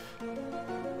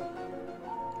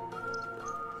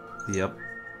 Yep.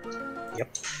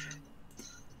 Yep.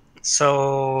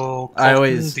 So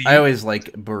Colton, I always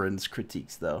like Burin's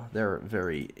critiques though. They're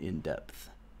very in depth.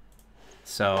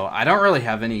 So I don't really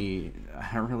have any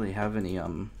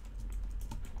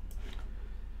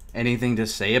anything to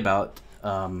say about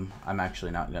I'm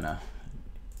actually not gonna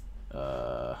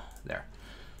there.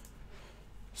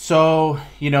 So,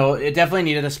 you know, it definitely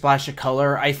needed a splash of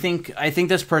color. I think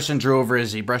this person drew over a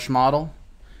ZBrush model,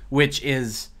 which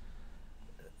is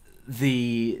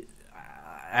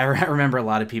I remember a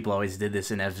lot of people always did this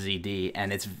in FZD,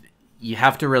 and you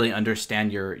have to really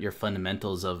understand your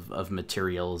fundamentals of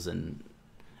materials and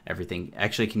everything.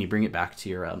 Actually, can you bring it back to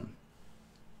your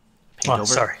Paintover? Oh,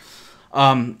 sorry.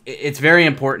 It's very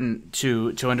important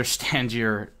to understand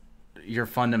your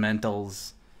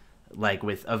fundamentals, like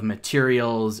of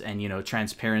materials and, you know,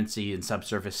 transparency and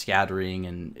subsurface scattering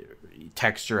and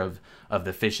texture of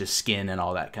the fish's skin and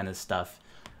all that kind of stuff.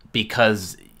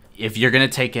 Because if you're gonna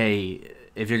take a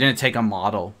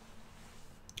model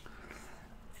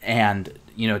and,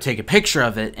 you know, take a picture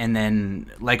of it and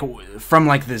then from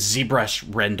the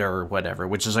ZBrush render or whatever,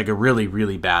 which is like a really,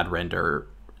 really bad render,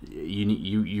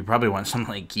 you probably want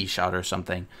something like Keyshot or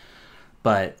something.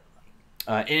 But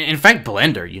in fact,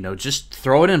 Blender, you know, just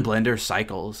throw it in Blender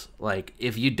cycles. Like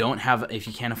if you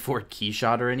can't afford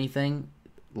Keyshot or anything,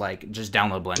 like just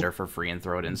download Blender for free and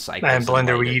throw it in cycles. And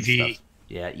Blender EV.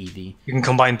 Yeah, EV. You can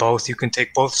combine both. You can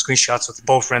take both screenshots with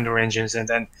both render engines and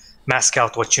then mask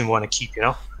out what you want to keep, you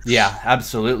know? Yeah,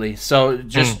 absolutely. So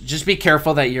just be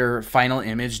careful that your final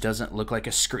image doesn't look like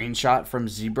a screenshot from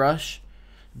ZBrush,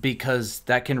 because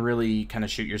that can really kind of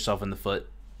shoot yourself in the foot.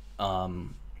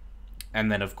 And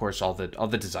then, of course, all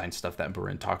the design stuff that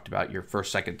Burin talked about, your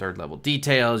first, second, third level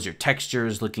details, your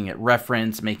textures, looking at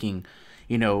reference, making,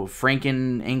 you know,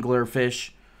 Franken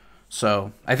anglerfish.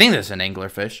 So I think that's an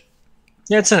anglerfish.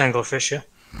 Yeah, it's an anglerfish, yeah.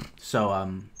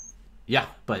 So, yeah,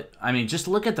 but, I mean, just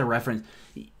look at the reference.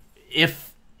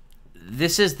 If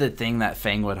this is the thing that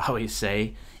Fang would always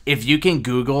say, if you can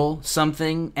Google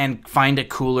something and find a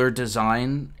cooler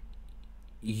design,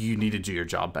 you need to do your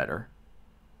job better.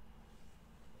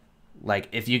 Like,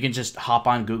 if you can just hop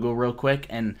on Google real quick,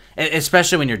 and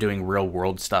especially when you're doing real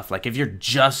world stuff, like if you're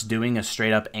just doing a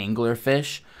straight up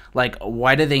anglerfish, like,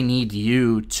 why do they need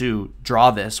you to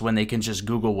draw this when they can just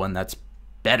Google one that's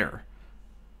better?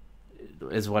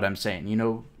 Is what I'm saying. You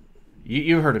know,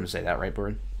 you heard him say that, right,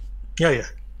 Burin? Yeah,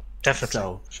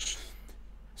 definitely.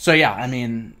 So yeah, I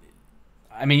mean,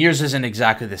 yours isn't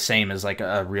exactly the same as like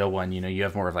a real one. You know, you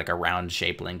have more of like a round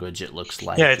shape language. It looks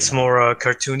like. Yeah, it's more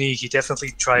cartoony. He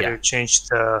definitely tried to change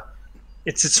the.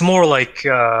 It's more like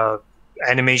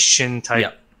animation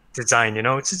type design. You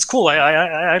know, it's cool.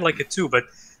 I like it too. But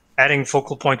adding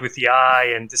focal point with the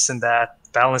eye and this and that,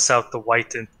 balance out the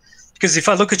white, and because if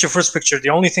I look at your first picture, the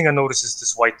only thing I notice is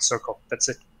this white circle. That's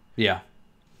it. Yeah.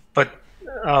 But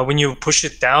when you push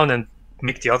it down and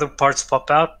make the other parts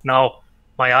pop out, now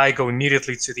my eye go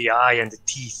immediately to the eye and the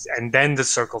teeth, and then the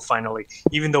circle finally,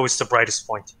 even though it's the brightest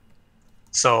point.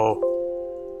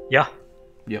 So, yeah.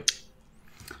 Yep.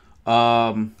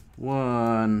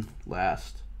 One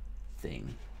last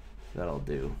thing that I'll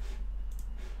do.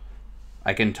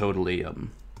 I can totally I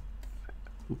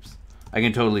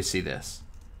can totally see this.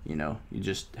 You know, you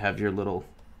just have your little.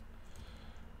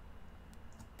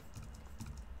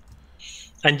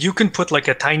 And you can put like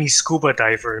a tiny scuba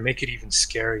diver and make it even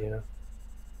scary, you know?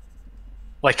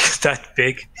 Like that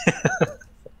big.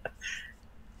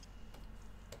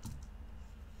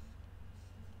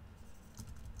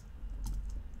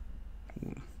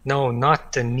 No,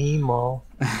 not the Nemo.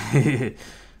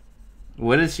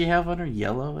 What does she have on her?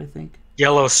 Yellow, I think.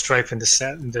 Yellow stripe in the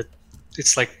set, and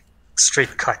it's like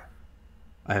straight cut.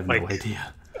 I have like, no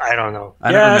idea. I don't know.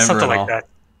 I don't remember something at like all. that.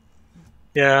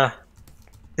 Yeah,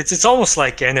 it's almost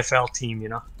like NFL team, you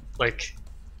know, like.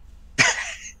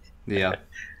 Yeah,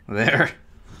 there.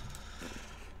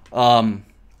 But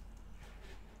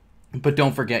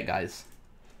don't forget, guys.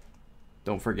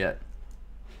 Don't forget.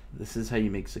 This is how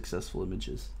you make successful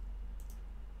images.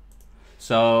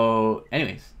 So,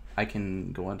 anyways, I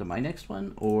can go on to my next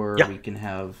one, or we can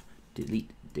have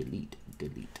delete.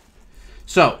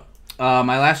 So,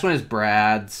 my last one is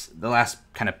Brad's. The last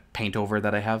kind of paint over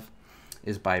that I have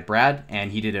is by Brad,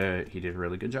 and he did a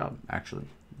really good job, actually.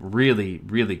 Really,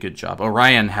 really good job.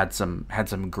 Orion had some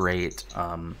great.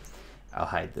 I'll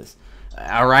hide this.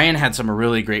 Orion had some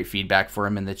really great feedback for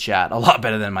him in the chat. A lot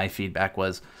better than my feedback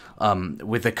was,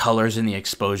 with the colors and the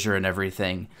exposure and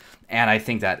everything. And I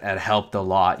think that helped a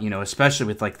lot, you know, especially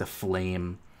with like the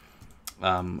flame,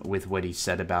 with what he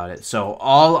said about it. So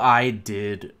all I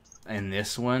did in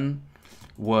this one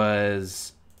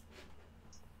was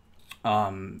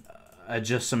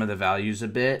adjust some of the values a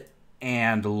bit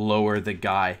and lower the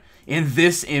guy. In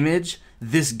this image,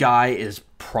 this guy is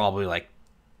probably like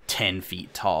 10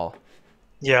 feet tall.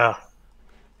 Yeah.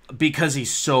 Because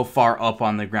he's so far up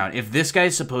on the ground. If this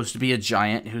guy's supposed to be a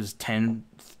giant who's 10,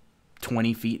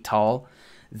 20 feet tall,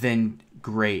 then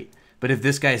great. But if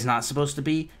this guy's not supposed to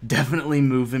be, definitely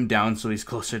move him down so he's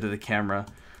closer to the camera.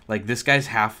 Like, this guy's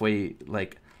halfway,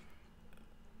 like,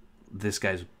 this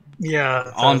guy's...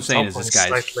 Yeah. All I'm saying is this guy's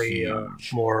slightly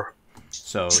huge. More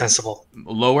sensible.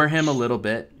 Lower him a little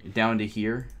bit, down to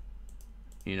here.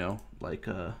 You know, like,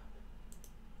 you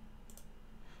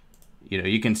know,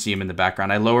 you can see him in the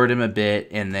background. I lowered him a bit,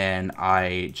 and then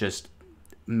I just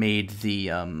made the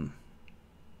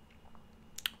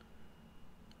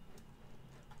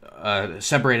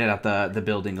separated out the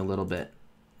building a little bit,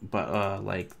 but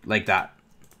like that.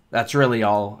 That's really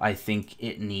all I think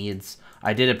it needs.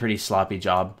 I did a pretty sloppy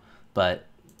job, but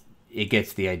it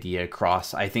gets the idea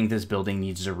across. I think this building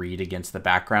needs to read against the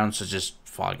background, so just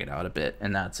fog it out a bit,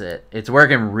 and that's it. It's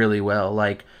working really well.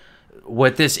 Like,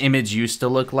 what this image used to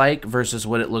look like versus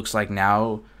what it looks like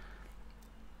now,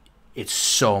 it's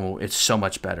so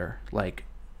much better. Like,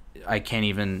 I can't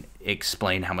even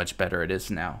explain how much better it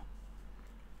is now.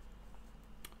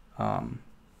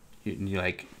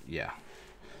 Yeah.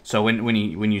 So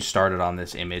when you started on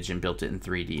this image and built it in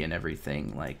 3D and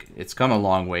everything, like, it's come a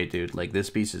long way, dude. Like, this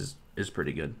piece is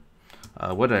pretty good.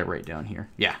 What did I write down here?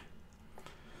 Yeah.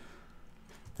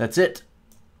 That's it.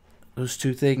 Those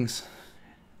two things.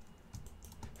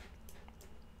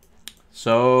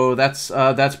 So that's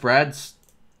Brad's,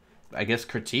 I guess,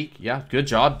 critique. Yeah, good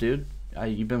job, dude.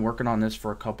 You've been working on this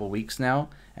for a couple weeks now,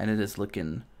 and it is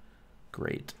looking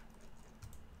great.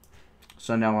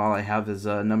 So now all I have is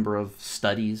a number of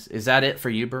studies. Is that it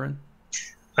for you, Burin?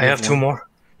 I have two more.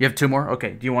 You have two more?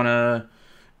 Okay. Do you want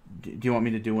me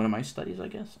to do one of my studies, I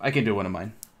guess? I can do one of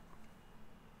mine.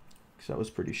 Because that was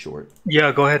pretty short.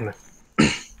 Yeah, go ahead, man.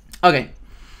 Okay.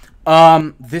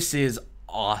 This is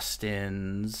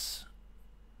Austin's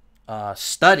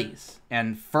studies,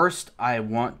 and first I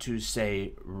want to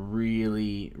say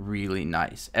really, really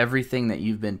nice. Everything that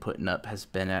you've been putting up has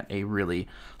been at a really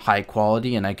high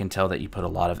quality, and I can tell that you put a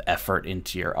lot of effort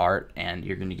into your art, and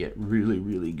you're going to get really,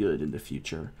 really good in the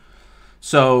future.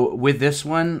 So with this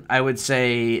one, I would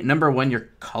say, number one, your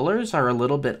colors are a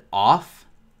little bit off.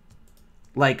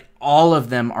 Like, all of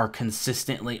them are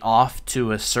consistently off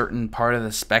to a certain part of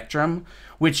the spectrum,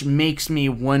 which makes me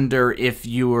wonder if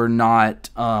you are not,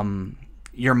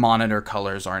 your monitor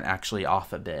colors aren't actually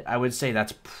off a bit. I would say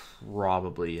that's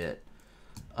probably it.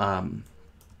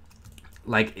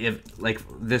 Like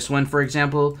this one, for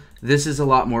example, this is a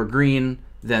lot more green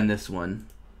than this one.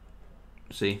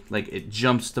 See, like, it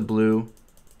jumps to blue,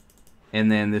 and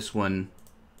then this one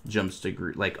jumps to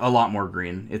green, like a lot more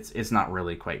green. It's not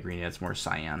really quite green, it's more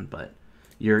cyan, but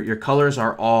your colors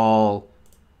are all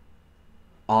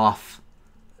off.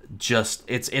 Just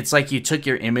it's like you took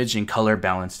your image and color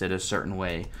balanced it a certain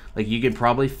way. Like, you could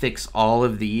probably fix all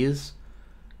of these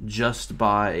just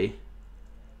by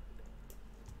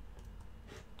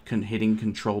hitting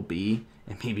Control B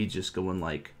and maybe just going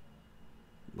like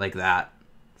that.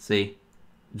 See,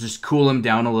 just cool them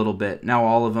down a little bit. Now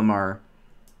all of them are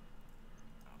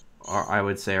I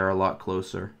would say are a lot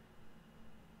closer.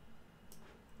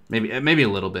 Maybe a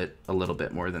little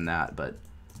bit more than that, but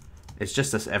it's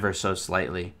just this ever so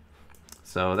slightly.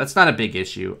 So that's not a big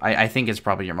issue. I think it's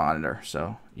probably your monitor.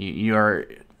 So you're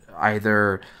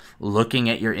either looking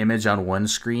at your image on one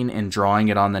screen and drawing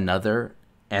it on another,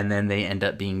 and then they end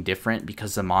up being different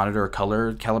because the monitor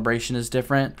color calibration is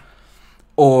different,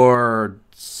 or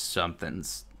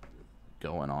something's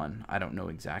going on. I don't know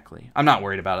exactly. I'm not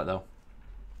worried about it though.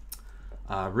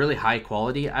 Really high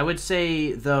quality. I would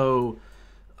say though,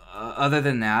 other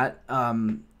than that,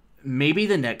 maybe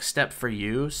the next step for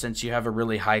you, since you have a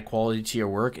really high quality to your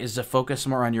work, is to focus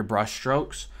more on your brush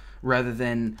strokes rather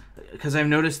than, because I've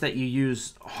noticed that you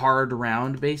use hard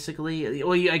round basically.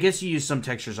 Well, I guess you use some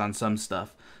textures on some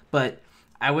stuff, but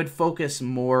I would focus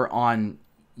more on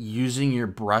using your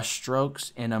brush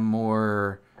strokes in a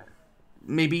more,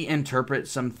 maybe interpret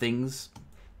some things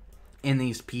in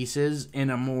these pieces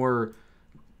in a more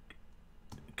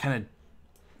kind of,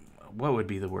 what would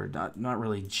be the word? Not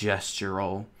really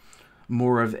gestural,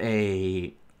 more of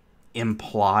a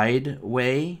implied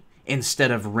way instead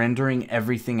of rendering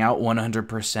everything out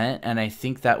 100%. And I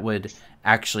think that would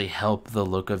actually help the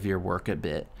look of your work a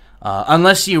bit.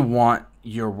 Unless you want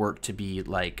your work to be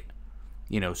like,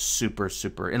 you know, super,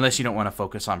 unless you don't want to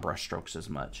focus on brush strokes as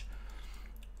much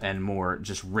and more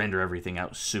just render everything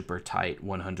out super tight,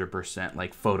 100%,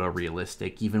 like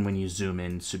photorealistic, even when you zoom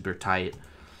in super tight.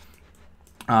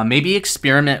 Maybe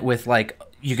experiment with like,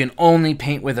 you can only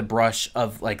paint with a brush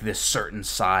of like this certain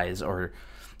size, or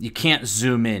you can't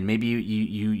zoom in. Maybe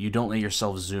you don't let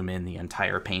yourself zoom in the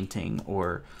entire painting,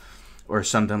 or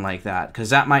something like that, because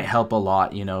that might help a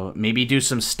lot. You know, maybe do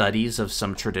some studies of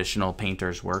some traditional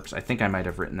painters' works. I think I might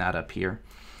have written that up here.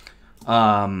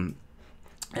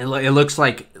 It looks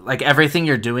like everything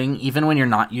you're doing, even when you're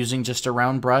not using just a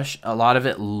round brush, a lot of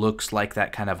it looks like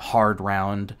that kind of hard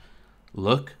round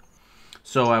look.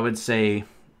 So I would say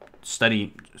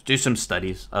do some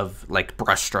studies of like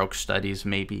brushstroke studies.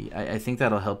 Maybe I think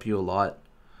that'll help you a lot.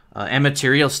 And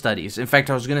material studies. In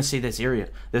fact, I was gonna say this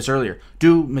earlier.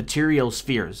 Do material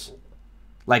spheres,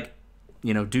 like,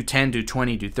 you know, do 10, do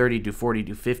 20, do 30, do 40,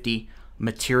 do 50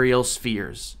 material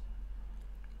spheres.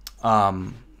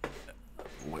 I'm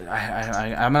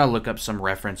gonna look up some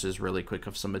references really quick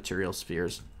of some material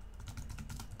spheres,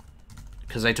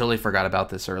 because I totally forgot about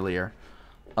this earlier.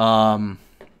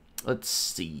 Let's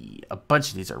see. A bunch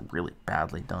of these are really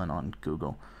badly done on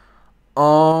Google.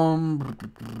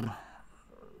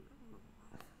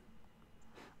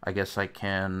 I guess I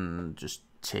can just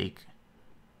take,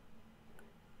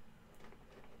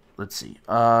 let's see,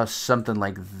 something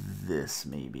like this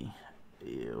maybe.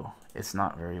 Ew, it's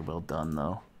not very well done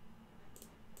though.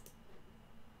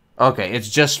 Okay, it's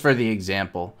just for the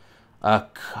example.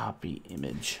 Copy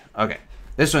image. Okay,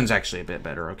 this one's actually a bit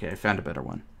better. Okay, I found a better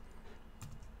one.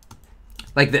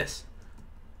 Like this.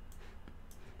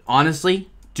 Honestly,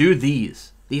 do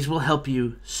these. These will help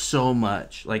you so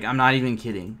much. Like, I'm not even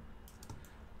kidding.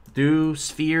 Do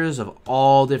spheres of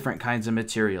all different kinds of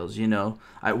materials, you know.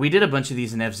 We did a bunch of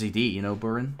these in FZD, you know,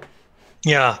 Burin?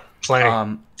 Yeah,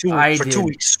 plenty. For 2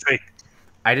 weeks straight.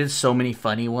 I did so many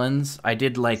funny ones. I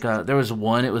did like there was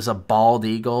one, it was a bald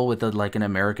eagle with like an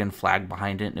American flag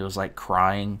behind it, and it was like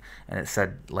crying, and it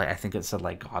said like, I think it said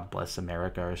like God bless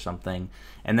America or something.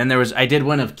 And then I did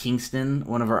one of Kingston,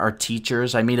 one of our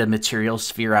teachers. I made a material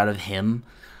sphere out of him,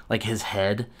 like his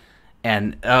head,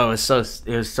 and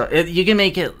you can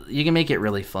make it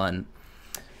really fun.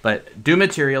 But do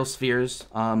material spheres.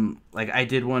 Like I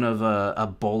did one of a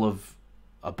bowl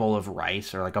of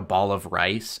rice, or like a ball of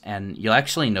rice, and you'll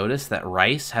actually notice that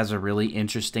rice has a really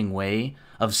interesting way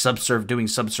of doing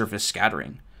subsurface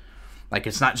scattering. Like,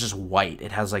 it's not just white,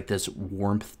 it has like this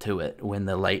warmth to it when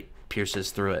the light pierces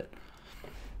through it.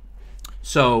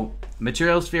 So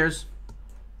material spheres,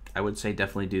 I would say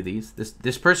definitely do these.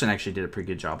 This person actually did a pretty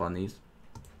good job on these.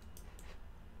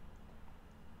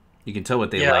 You can tell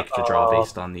what they like to draw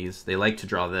based on these. They like to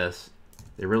draw this.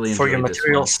 They really for your enjoyed this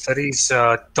material one. studies,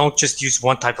 don't just use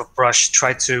one type of brush.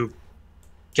 Try to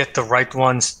get the right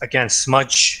ones. Again,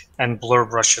 smudge and blur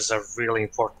brushes are really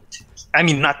important. I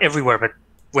mean, not everywhere, but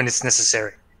when it's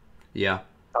necessary. Yeah.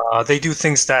 They do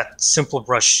things that simple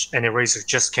brush and eraser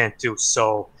just can't do.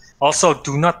 So also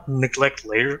do not neglect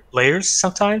layers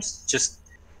sometimes. Just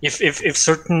if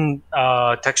certain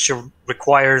texture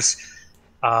requires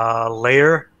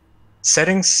layer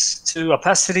settings to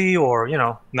opacity, or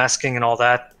masking and all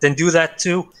that, then do that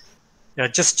too.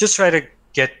 Just try to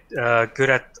get good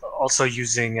at also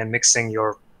using and mixing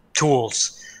your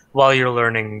tools while you're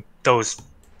learning those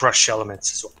brush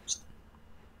elements as well.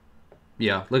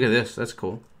 Yeah, look at this. That's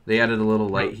cool. They added a little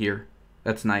light here.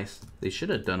 That's nice. They should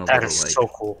have done a little, that is so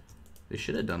cool. They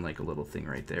should have done like a little thing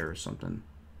right there or something.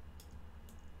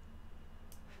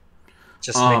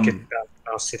 Just make it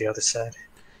bounce to the other side.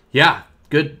 Yeah.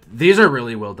 Good. These are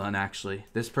really well done, actually.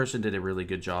 This person did a really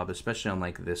good job, especially on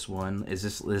like this one.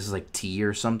 This is like tea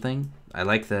or something? I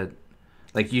like that.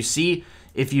 Like you see,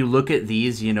 if you look at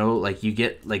these, you know, like you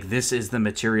get like this is the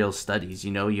material studies.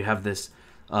 You know, you have this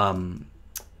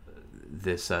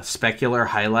specular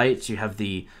highlights. You have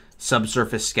the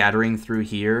subsurface scattering through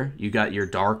here. You got your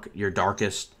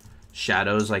darkest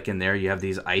shadows like in there. You have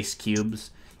these ice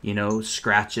cubes. You know,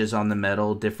 scratches on the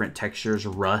metal, different textures,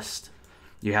 rust.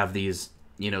 You have these,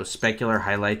 you know, specular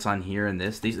highlights on here and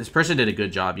this. This person did a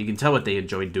good job. You can tell what they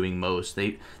enjoyed doing most.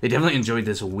 They definitely enjoyed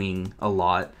this wing a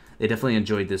lot. They definitely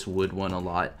enjoyed this wood one a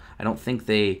lot. I don't think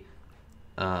they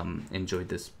enjoyed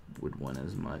this wood one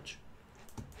as much.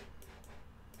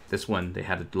 This one they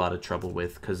had a lot of trouble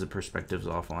with because the perspective's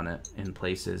off on it in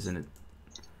places, and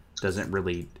it's not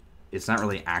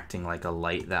really acting like a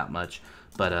light that much.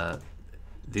 But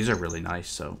these are really nice,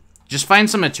 so just find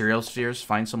some material spheres,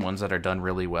 find some ones that are done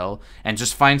really well, and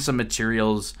just find some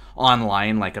materials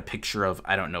online, like a picture of,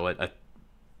 I don't know, a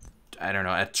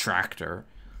tractor,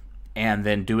 and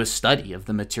then do a study of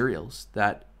the materials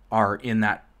that are in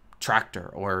that tractor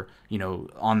or, you know,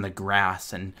 on the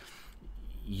grass, and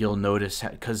you'll notice,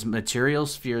 because material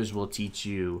spheres will teach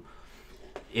you,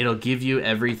 it'll give you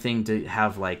everything to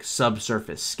have like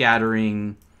subsurface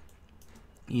scattering,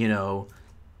 you know,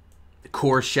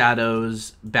 core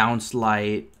shadows, bounce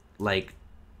light, like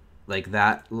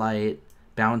that light,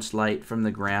 bounce light from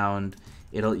the ground.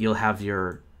 You'll have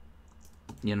your,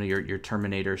 you know, your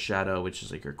Terminator shadow, which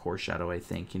is like your core shadow, I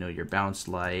think. You know, your bounce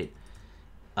light,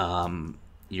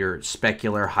 your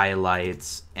specular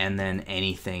highlights, and then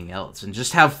anything else, and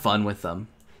just have fun with them.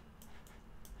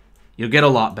 You'll get a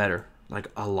lot better, like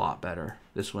a lot better.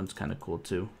 This one's kind of cool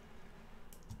too.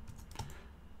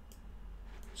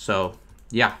 So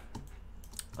yeah.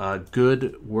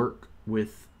 Good work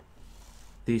with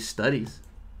these studies.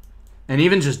 And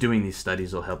even just doing these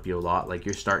studies will help you a lot. Like,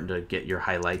 you're starting to get your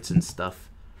highlights and stuff.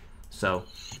 So,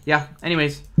 yeah.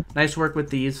 Anyways, nice work with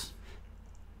these.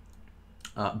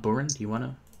 Buren, do you want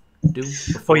to do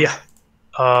before? Oh, yeah.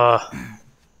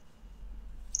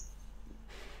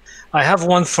 I have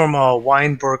one from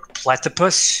Weinberg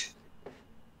Platypus.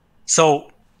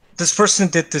 So, this person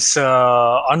did this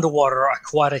underwater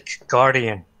aquatic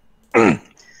guardian.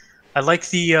 I like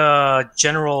the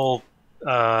general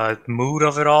mood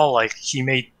of it all. Like, he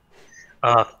made,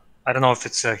 I don't know if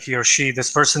it's he or she, this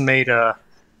person made a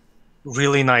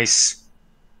really nice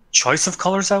choice of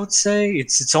colors, I would say.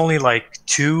 It's only like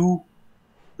two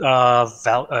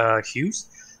hues,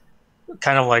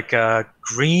 kind of like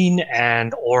green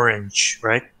and orange,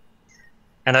 right?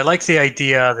 And I like the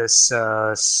idea, this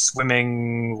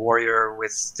swimming warrior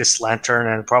with this lantern,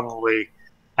 and probably...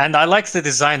 And I like the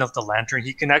design of the lantern.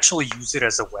 He can actually use it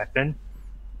as a weapon.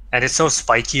 And it's so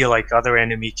spiky, like other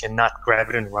enemy cannot grab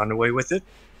it and run away with it.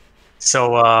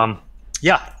 So,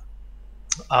 yeah.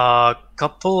 A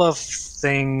couple of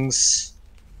things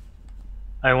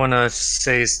I want to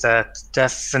say is that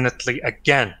definitely,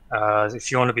 again,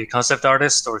 if you want to be a concept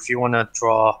artist, or if you want to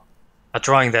draw a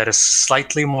drawing that is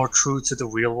slightly more true to the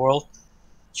real world,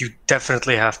 you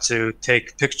definitely have to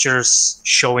take pictures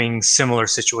showing similar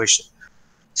situations.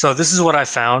 So this is what I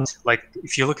found. Like,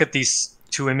 if you look at these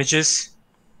two images,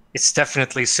 it's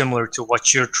definitely similar to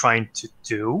what you're trying to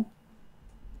do.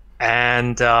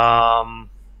 And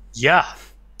yeah,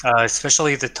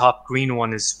 especially the top green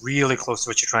one is really close to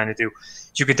what you're trying to do.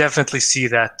 You could definitely see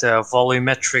that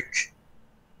volumetric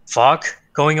fog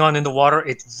going on in the water.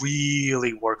 It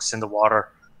really works in the water.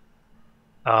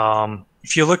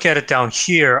 If you look at it down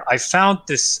here, I found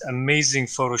this amazing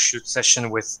photo shoot session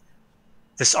with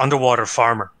this underwater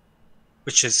farmer,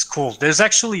 which is cool. There's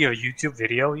actually a YouTube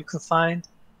video you can find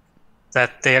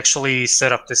that they actually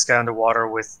set up this guy underwater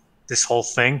with this whole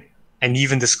thing and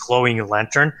even this glowing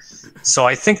lantern. So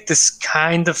I think this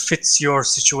kind of fits your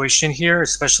situation here,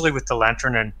 especially with the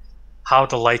lantern and how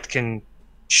the light can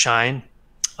shine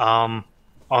on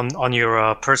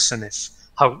your person,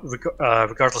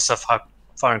 regardless of how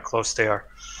far and close they are.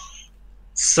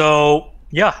 So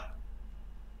yeah.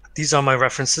 These are my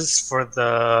references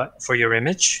for your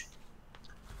image,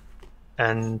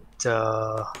 and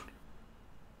yeah,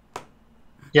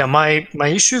 my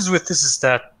issues with this is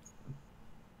that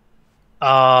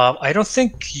I don't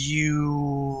think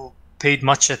you paid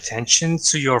much attention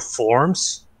to your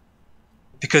forms,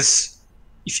 because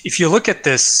if you look at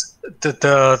this,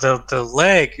 the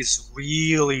leg is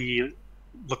really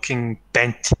looking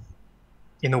bent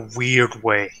in a weird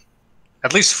way,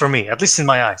 at least for me, at least in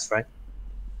my eyes, right?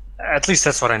 At least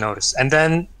that's what I noticed. And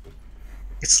then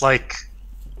it's like,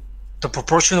 the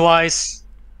proportion wise,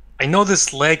 I know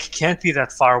this leg can't be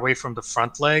that far away from the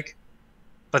front leg,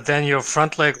 but then your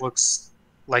front leg looks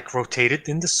like rotated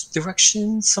in this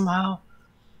direction somehow.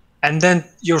 And then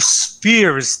your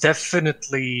spear is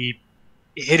definitely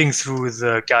hitting through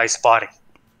the guy's body.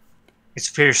 It's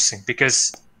piercing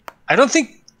because I don't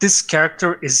think this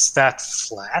character is that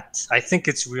flat. I think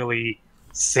it's really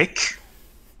thick.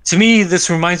 To me, this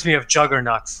reminds me of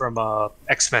Juggernaut from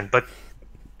X-Men, but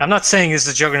I'm not saying it's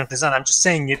the Juggernaut design. I'm just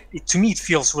saying it to me, it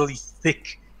feels really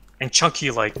thick and chunky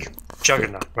like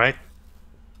Juggernaut, right?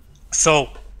 So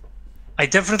I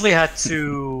definitely had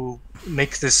to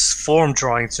make this form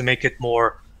drawing to make it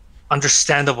more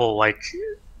understandable, like,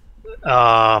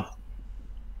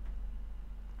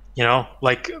 you know,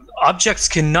 like objects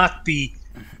cannot be,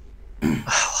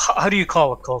 how do you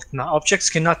call it, Colton? Objects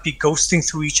cannot be ghosting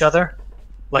through each other.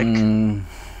 Like,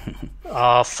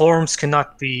 forms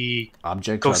cannot be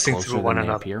objects ghosting through one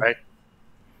another, right?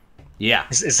 Yeah.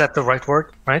 Is that the right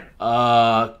word, right?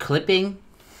 Clipping?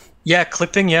 Yeah,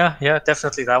 clipping, yeah,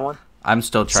 definitely that one. I'm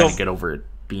still trying to get over it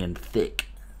being thick.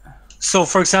 So,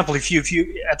 for example, if you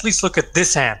at least look at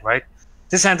this hand, right?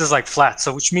 This hand is like flat,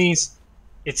 so which means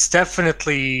it's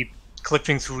definitely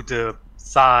clipping through the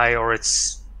thigh or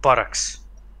its buttocks,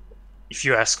 if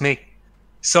you ask me.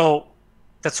 So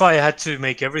that's why I had to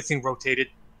make everything rotated.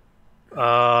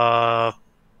 Yeah,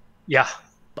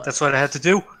 that's what I had to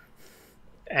do.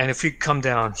 And if we come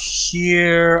down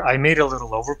here, I made a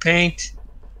little overpaint.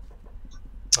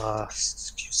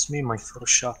 Excuse me, my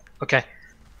Photoshop. Okay,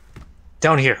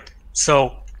 down here.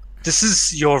 So this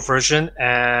is your version,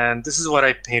 and this is what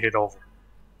I painted over.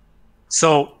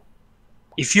 So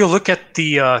if you look at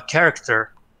the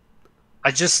character,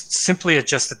 I just simply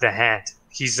adjusted the hand.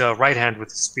 He's a right hand with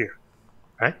a spear,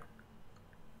 right?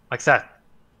 Like that.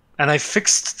 And I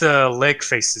fixed the leg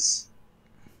faces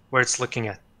where it's looking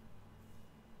at.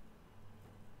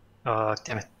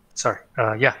 Damn it. Sorry.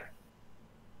 Yeah.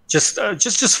 Just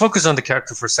focus on the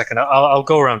character for a second. I'll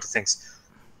go around to things.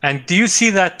 And do you see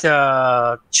that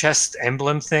chest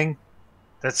emblem thing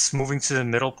that's moving to the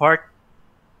middle part?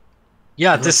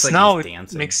 Yeah, this like now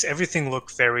it makes everything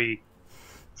look very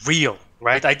real,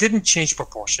 right? I didn't change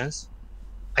proportions.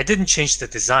 I didn't change the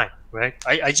design, right?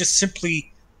 I just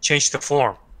simply changed the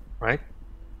form, right?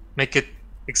 Make it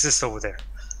exist over there.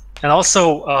 And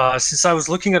also, since I was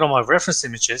looking at all my reference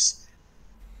images,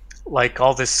 like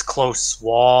all this close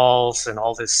walls and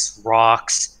all this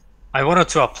rocks, I wanted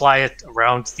to apply it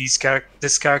around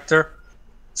this character,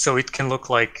 so it can look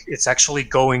like it's actually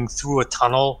going through a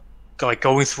tunnel, like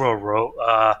going through a road,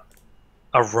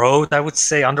 I would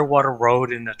say, underwater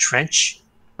road in a trench,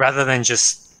 rather than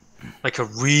just like a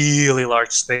really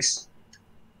large space.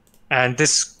 And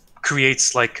this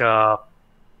creates like a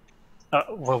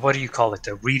what do you call it?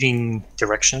 A reading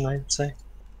direction, I would say.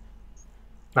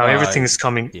 Now everything is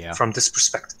coming from this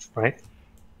perspective, right?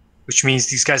 Which means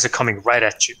these guys are coming right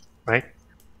at you, right?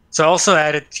 So I also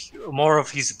added more of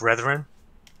his brethren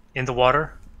in the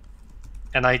water.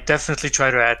 And I definitely try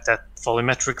to add that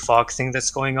volumetric fog thing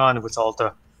that's going on with all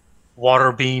the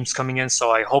water beams coming in.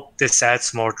 So I hope this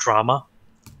adds more drama.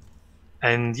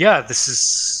 And yeah, this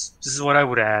is what I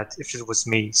would add if it was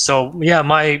me. So yeah,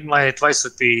 my advice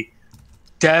would be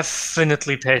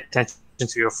definitely pay attention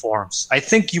to your forms. I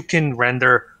think you can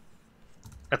render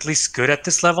at least good at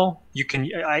this level. You can.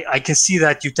 I can see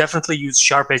that you definitely use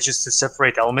sharp edges to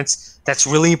separate elements. That's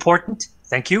really important.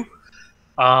 Thank you.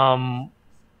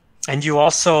 And you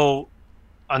also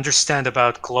understand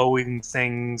about glowing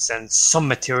things and some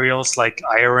materials like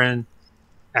iron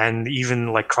and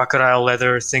even like crocodile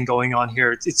leather thing going on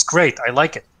here. It's great. I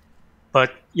like it.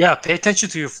 But yeah, pay attention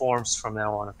to your forms from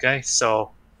now on, okay? So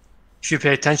if you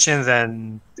pay attention,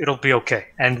 then it'll be okay.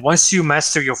 And once you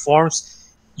master your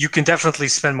forms, you can definitely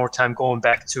spend more time going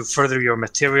back to further your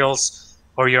materials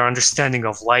or your understanding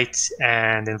of light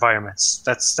and environments.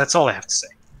 That's all I have to say.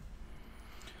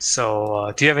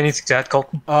 So, do you have anything to add,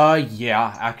 Colton?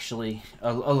 Yeah, actually,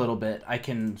 a little bit. I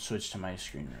can switch to my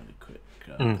screen really quick.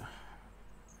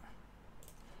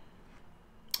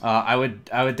 I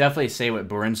would definitely say what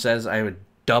Buren says. I would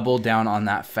double down on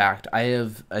that fact.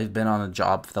 I've been on a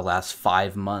job for the last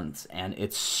 5 months, and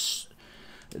it's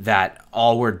that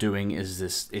all we're doing is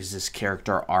this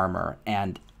character armor,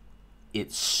 and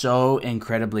it's so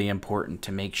incredibly important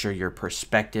to make sure your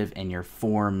perspective and your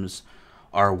forms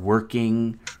are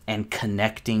working and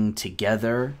connecting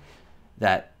together,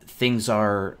 that things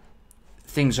are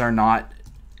not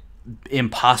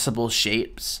impossible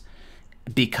shapes,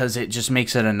 because it just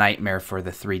makes it a nightmare for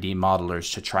the 3D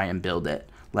modelers to try and build it.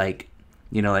 Like,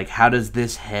 you know, like how does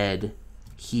this head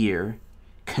here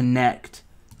connect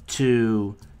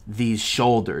to these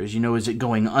shoulders? You know, is it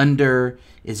going under?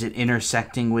 Is it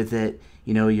intersecting with it?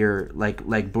 You know, you're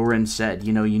like Buren said,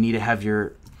 you know, you need to have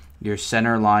your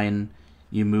center line.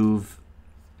 You move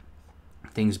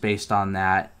things based on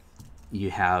that.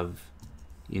 You have,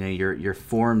 you know, your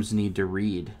forms need to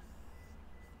read.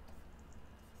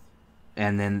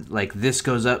 And then like this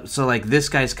goes up. So like this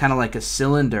guy's kind of like a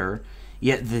cylinder,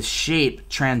 yet the shape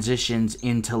transitions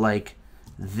into like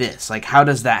this. Like how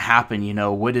does that happen? You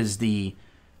know, what is the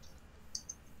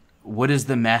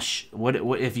mesh? What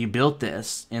if you built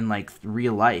this in like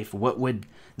real life? What would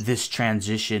this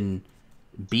transition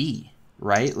be?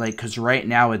 Right? Like, because right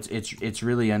now it's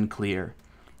really unclear,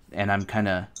 and I'm kind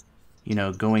of, you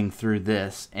know, going through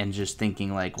this and just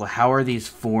thinking like, well, how are these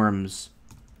forms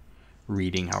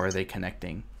reading? How are they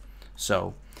connecting?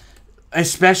 So,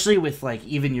 especially with like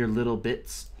even your little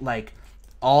bits, like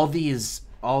all these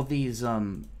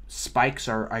spikes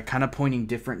are kind of pointing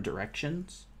different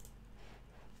directions.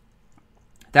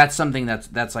 That's something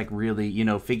that's like really, you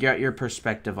know, figure out your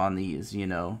perspective on these, you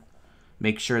know,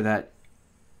 make sure that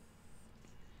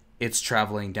it's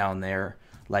traveling down there.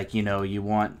 Like, you know, you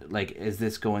want, like, is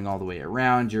this going all the way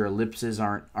around? Your ellipses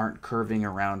aren't curving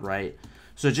around, right?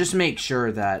 So just make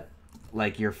sure that,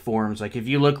 like, your forms, like, if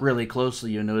you look really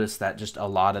closely, you'll notice that just a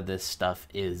lot of this stuff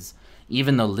is,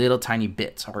 even the little tiny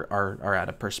bits are out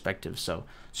of perspective. So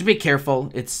just be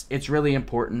careful. It's really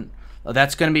important.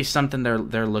 That's going to be something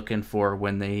they're looking for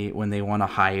when they want to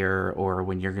hire, or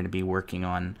when you're going to be working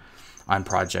on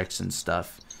projects and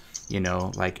stuff. You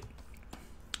know, like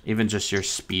even just your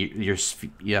spear needs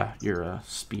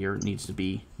to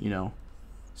be, you know,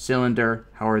 cylinder.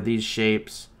 How are these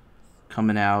shapes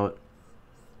coming out?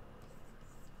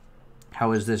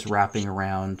 How is this wrapping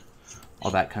around?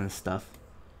 All that kind of stuff.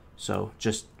 So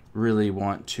just really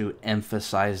want to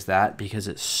emphasize that because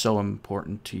it's so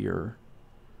important to your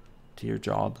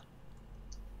job.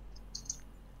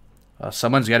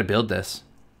 Someone's got to build this.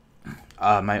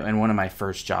 In one of my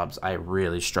first jobs, I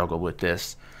really struggled with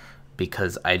this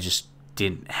because I just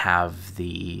didn't have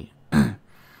the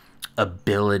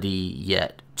ability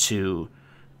yet to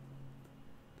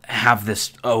have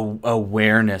this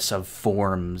awareness of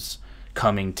forms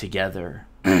coming together.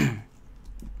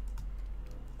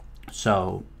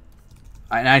 So,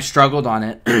 and I struggled on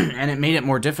it, and it made it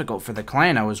more difficult for the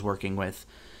client I was working with,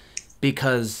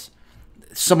 because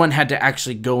someone had to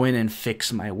actually go in and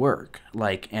fix my work,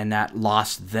 like, and that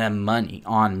lost them money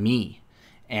on me.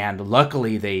 And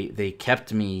luckily they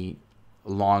kept me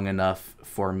long enough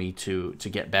for me to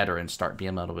get better and start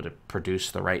being able to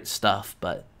produce the right stuff.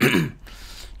 But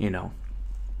you know,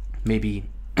 maybe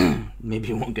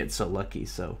you won't get so lucky.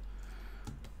 So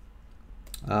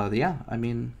yeah, I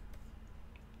mean,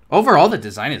 overall the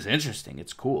design is interesting.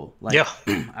 It's cool. Like, yeah.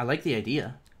 I like the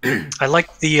idea. I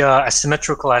like the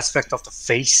asymmetrical aspect of the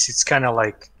face. It's kind of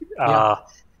like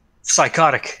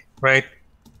psychotic, right?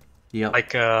 Yeah.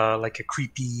 Like a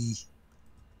creepy.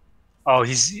 Oh,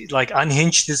 he's like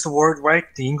unhinged is the word, right?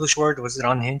 The English word, was it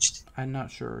unhinged? I'm not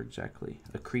sure exactly.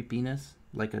 A creepiness,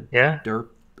 like a derp,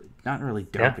 not really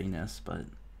derpiness, but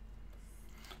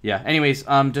yeah. Anyways,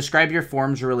 describe your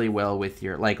forms really well with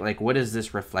your like what is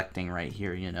this reflecting right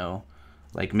here? You know.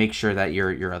 Like, make sure that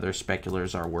your other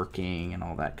speculars are working and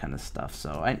all that kind of stuff.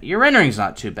 So your rendering's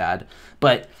not too bad,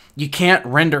 but you can't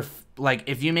render, like,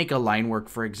 if you make a line work,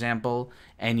 for example,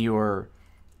 and you're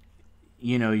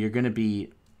going to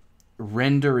be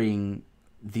rendering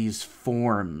these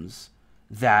forms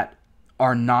that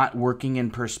are not working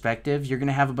in perspective, you're going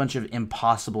to have a bunch of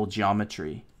impossible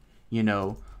geometry, you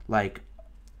know, like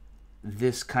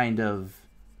this kind of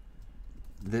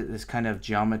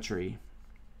geometry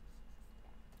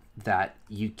that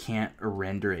you can't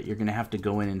render it. You're gonna have to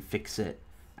go in and fix it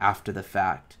after the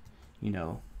fact, you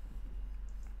know.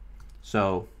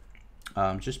 So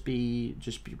just be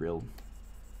real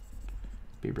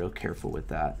careful with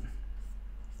that.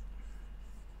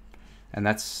 And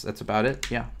that's about it.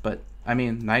 Yeah, but I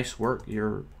mean, nice work.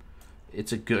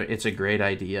 It's a great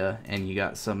idea, and you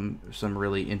got some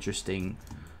really interesting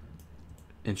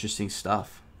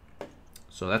stuff.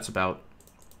 So that's about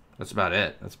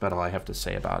it. That's about all I have to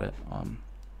say about it.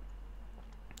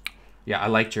 Yeah, I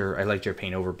liked your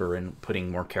Paintover Buren putting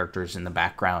more characters in the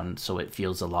background, so it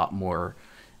feels a lot more.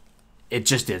 It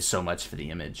just did so much for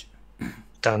the image.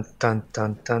 Dun dun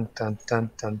dun dun dun dun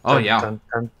dun. Oh yeah. Dun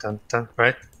dun dun dun.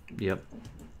 Right. Yep.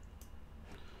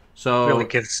 So really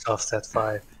gives off that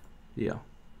vibe. Yeah.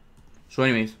 So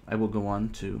anyways, I will go on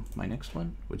to my next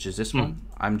one, which is this one.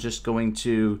 I'm just going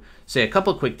to say a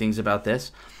couple quick things about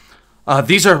this.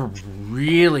 These are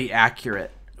really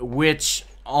accurate, which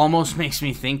almost makes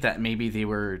me think that maybe they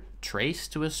were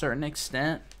traced to a certain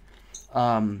extent.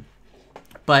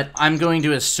 But I'm going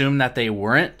to assume that they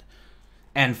weren't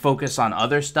and focus on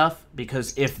other stuff,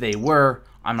 because if they were,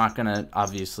 I'm not going to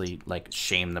obviously like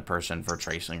shame the person for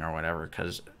tracing or whatever,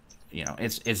 because you know,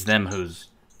 it's them who's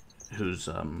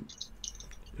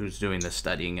doing the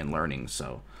studying and learning.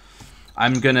 So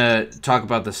I'm going to talk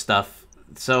about the stuff.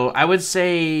 So I would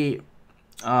say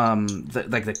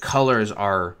like the colors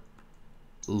are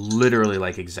literally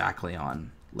like exactly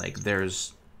on. Like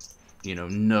there's, you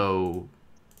know,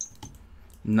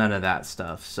 none of that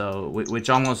stuff. So which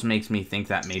almost makes me think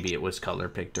that maybe it was color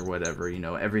picked or whatever. You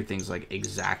know, everything's like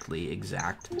exactly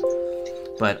exact.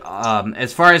 But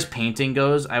as far as painting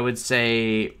goes, I would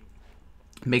say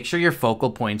make sure your focal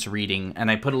points reading,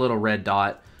 and I put a little red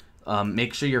dot.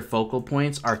 Make sure your focal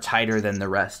points are tighter than the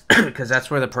rest, because that's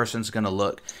where the person's gonna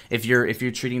look. If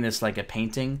you're treating this like a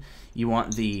painting, you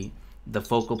want the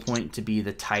focal point to be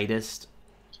the tightest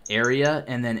area,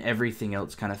 and then everything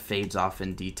else kind of fades off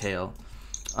in detail.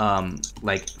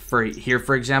 Like for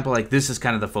example, like this is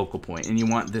kind of the focal point, and you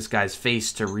want this guy's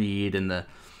face to read, and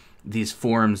these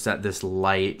forms that this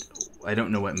light, I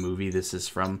don't know what movie this is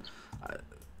from,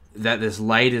 that this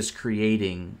light is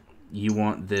creating, you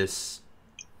want this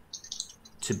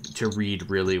to read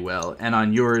really well. And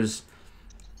on yours,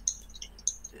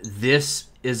 this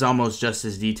is almost just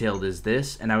as detailed as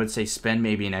this, and I would say spend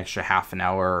maybe an extra half an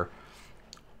hour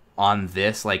on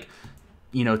this. Like,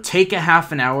 you know, take a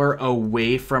half an hour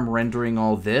away from rendering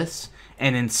all this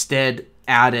and instead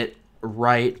add it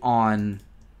right on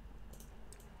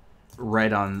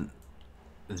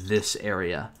this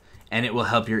area, and it will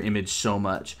help your image so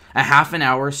much. A half an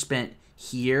hour spent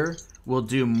here will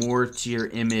do more to your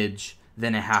image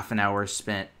than a half an hour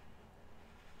spent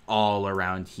all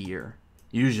around here,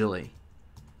 usually.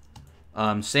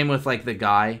 Same with like the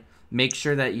guy. Make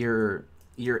sure that your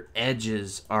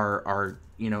edges are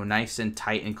you know, nice and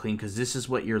tight and clean, because this is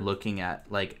what you're looking at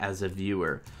like as a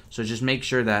viewer. So just make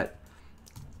sure that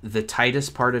the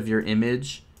tightest part of your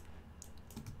image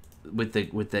with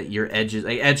your edges,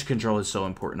 like edge control is so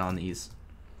important on these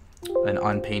and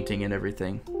on painting and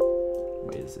everything.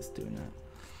 Why is this doing that?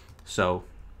 So,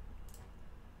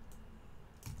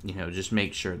 you know, just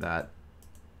make sure that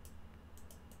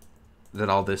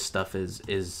all this stuff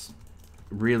is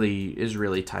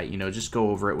really tight. You know, just go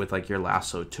over it with like your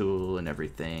lasso tool and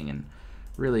everything, and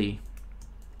really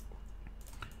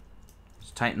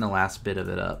just tighten the last bit of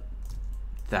it up,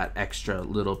 that extra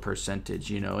little percentage,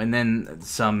 you know. And then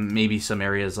maybe some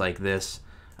areas like this,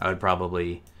 I would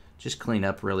probably just clean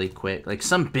up really quick. Like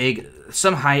some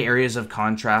high areas of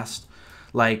contrast,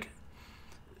 like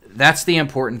that's the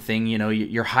important thing, you know.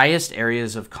 Your highest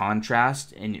areas of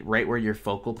contrast and right where your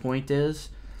focal point is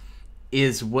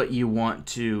what you want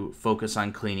to focus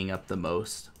on cleaning up the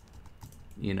most,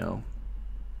 you know.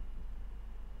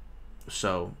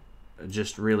 So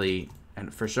just really,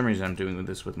 and for some reason I'm doing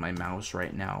this with my mouse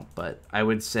right now, but I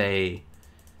would say,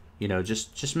 you know,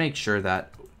 just make sure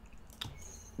that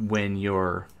when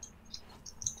you're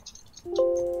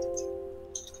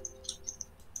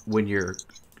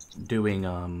doing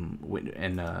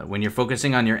when you're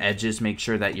focusing on your edges, make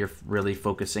sure that you're really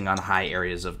focusing on high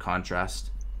areas of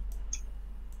contrast,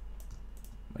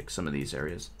 like some of these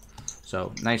areas.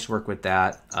 So nice work with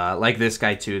that. Like this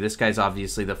guy too. This guy's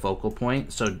obviously the focal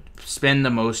point, so spend the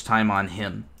most time on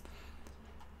him.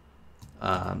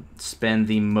 Spend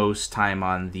the most time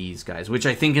on these guys, which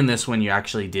I think in this one you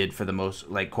actually did for the most,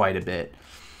 like quite a bit.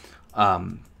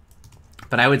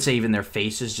 But I would say even their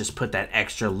faces, just put that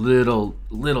extra little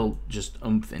just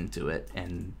oomph into it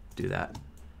and do that.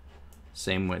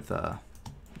 Same with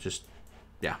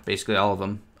basically all of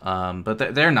them.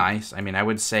 But they're nice. I mean, I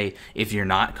would say if you're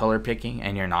not color picking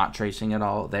and you're not tracing at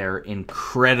all, they're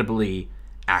incredibly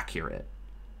accurate.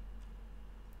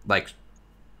 Like,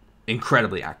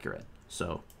 incredibly accurate.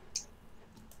 So,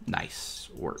 nice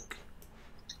work.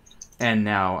 And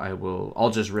now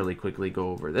I'll just really quickly go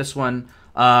over this one.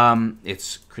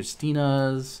 It's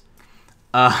Christina's.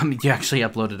 You actually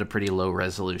uploaded a pretty low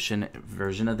resolution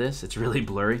version of this. It's really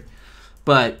blurry.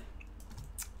 But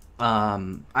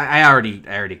I already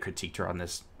critiqued her on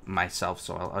this myself,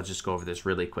 so I'll just go over this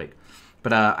really quick.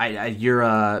 But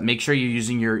make sure you're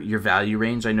using your value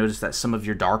range. I noticed that some of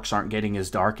your darks aren't getting as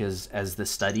dark as the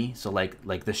study. So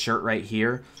like the shirt right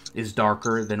here is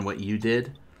darker than what you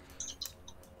did.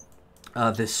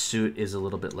 This suit is a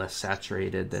little bit less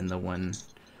saturated than the one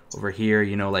over here.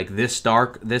 You know, like this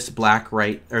dark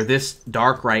right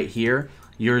here.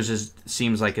 Yours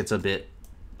seems like it's a bit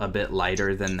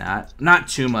lighter than that. Not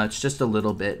too much, just a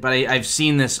little bit. But I've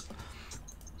seen this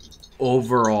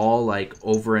overall, like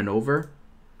over and over.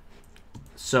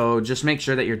 So just make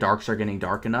sure that your darks are getting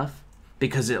dark enough.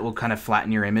 because it will kind of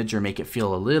flatten your image or make it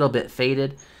feel a little bit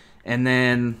faded. And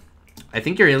then I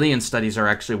think your alien studies are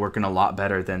actually working a lot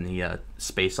better than the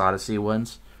Space Odyssey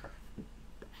ones.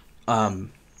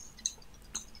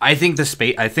 I think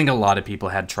a lot of people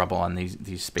had trouble on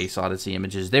these Space Odyssey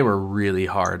images. They were really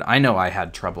hard. I know I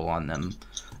had trouble on them,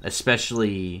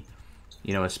 especially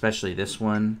this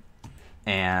one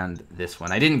and this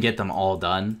one. I didn't get them all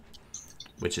done,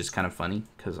 which is kind of funny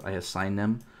because I assigned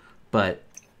them. But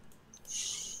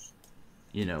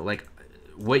like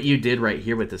what you did right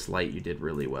here with this light, you did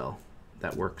really well.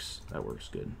 That works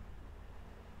good.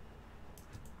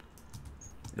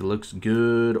 It looks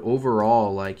good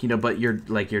overall, but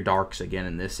your darks again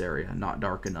in this area, not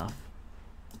dark enough.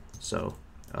 So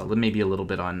maybe a little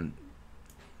bit on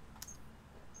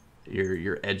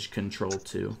your edge control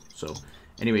too. So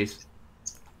anyways,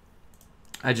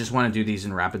 I just want to do these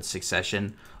in rapid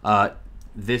succession.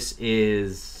 This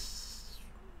is,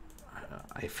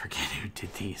 I forget who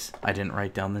did these. I didn't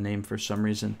write down the name for some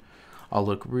reason. I'll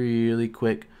look really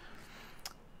quick.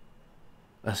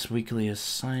 Us weekly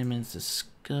assignments,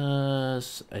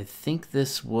 discuss. I think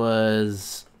this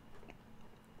was,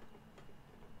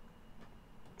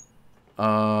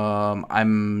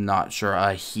 I'm not sure,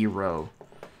 a hero.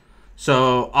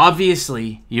 So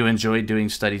obviously you enjoyed doing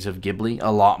studies of Ghibli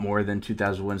a lot more than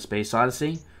 2001 Space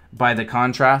Odyssey by the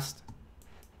contrast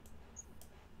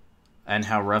and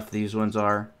how rough these ones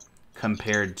are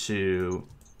compared to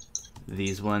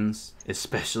these ones,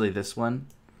 especially this one.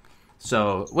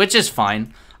 So, which is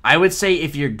fine. I would say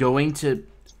if you're going to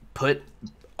put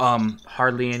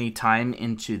hardly any time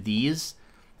into these,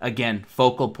 again,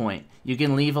 focal point. You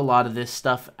can leave a lot of this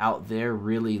stuff out there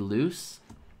really loose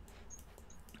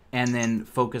and then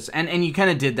focus. And you kind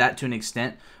of did that to an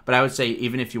extent, but I would say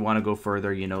even if you want to go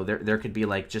further, there could be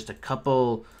like just a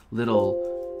couple little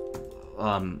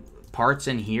parts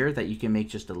in here that you can make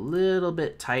just a little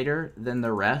bit tighter than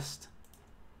the rest.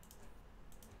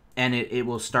 And it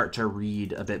will start to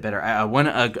read a bit better.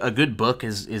 A good book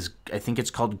is I think it's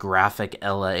called Graphic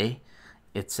LA.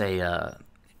 It's a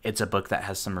book that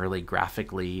has some really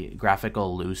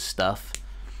graphical loose stuff.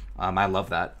 I love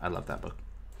that. I love that book.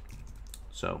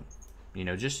 So,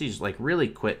 just these like really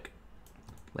quick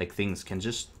like things can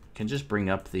just bring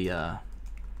up the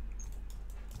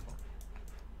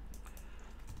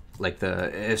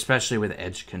especially with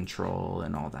edge control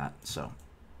and all that. So.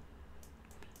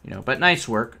 But nice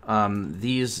work.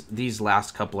 These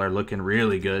last couple are looking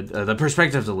really good. The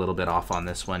perspective's a little bit off on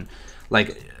this one.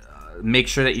 Make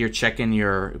sure that you're checking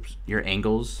your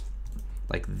angles,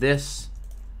 like this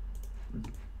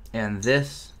and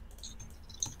this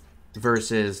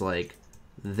versus like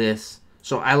this.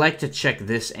 So I like to check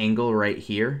this angle right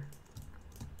here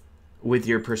with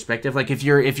your perspective. Like if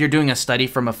you're doing a study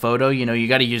from a photo, you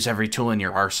got to use every tool in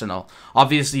your arsenal.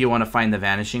 Obviously, you want to find the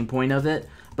vanishing point of it.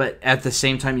 But at the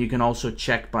same time, you can also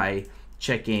check by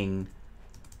checking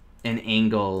an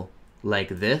angle like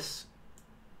this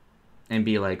and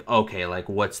be like, okay, like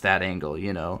what's that angle,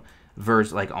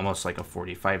 versus like almost like a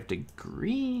 45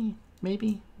 degree,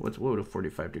 maybe? What would a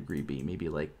 45 degree be? Maybe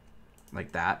like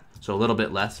that. So a little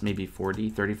bit less, maybe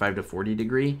 35 to 40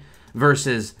 degree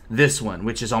versus this one,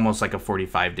 which is almost like a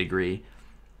 45 degree.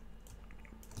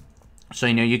 So,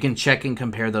 you can check and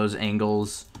compare those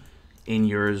angles in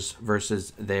yours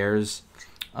versus theirs.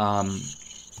 And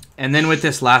then with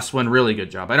this last one, really good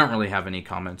job. I don't really have any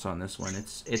comments on this one.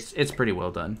 It's pretty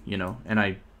well done,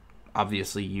 and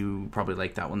obviously you probably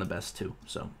like that one the best too.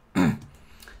 So and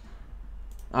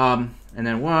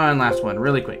then one last one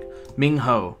really quick. Ming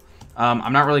Ho.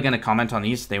 I'm not really going to comment on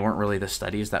these. They weren't really the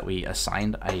studies that we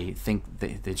assigned. I think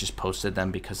they just posted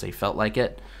them because they felt like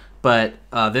it. But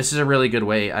this is a really good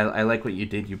way. I like what you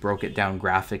did. You broke it down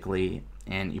graphically.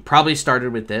 And you probably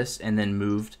started with this and then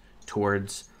moved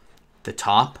towards the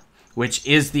top, which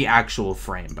is the actual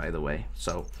frame, by the way.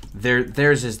 So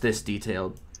theirs is this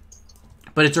detailed.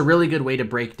 But it's a really good way to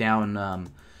break down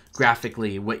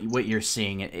graphically what you're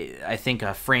seeing. I think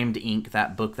Framed Ink,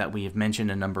 that book that we have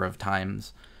mentioned a number of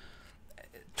times,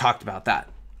 talked about that.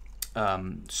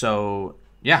 So,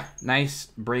 yeah, nice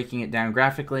breaking it down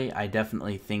graphically. I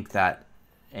definitely think that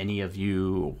any of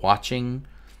you watching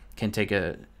can take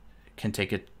a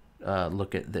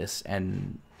look at this,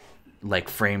 and like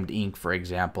Framed Ink, for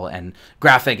example, and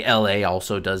Graphic LA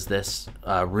also does this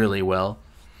really well.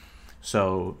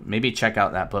 So maybe check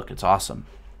out that book. It's awesome.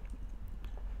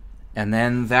 And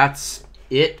then that's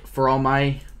it for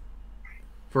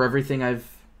everything I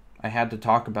had to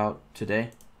talk about today.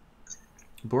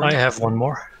 I have one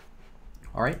more.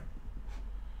 All right.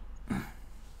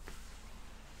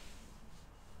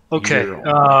 Okay.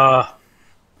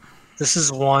 This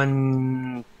is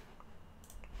one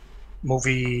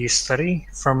movie study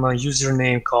from a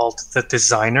username called The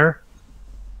Designer.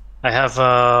 I have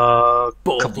a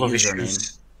Bold couple of username.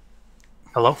 issues.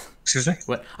 Hello? Excuse me?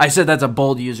 What? I said that's a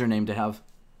bold username to have.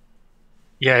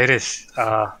 Yeah, it is.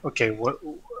 Okay.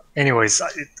 Anyways,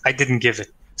 I didn't give it.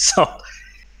 So,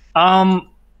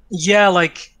 yeah,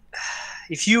 like,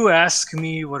 if you ask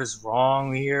me what is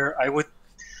wrong here, I would.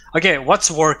 Okay, what's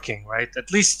working, right?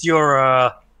 At least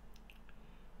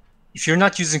if you're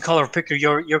not using color picker,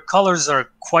 your colors are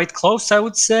quite close, I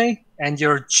would say, and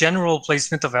your general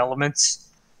placement of elements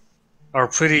are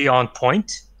pretty on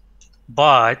point.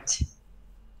 But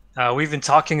we've been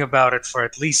talking about it for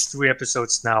at least 3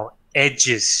 episodes now.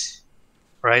 Edges,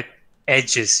 right?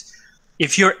 Edges.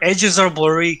 If your edges are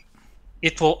blurry,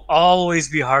 it will always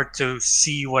be hard to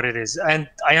see what it is. And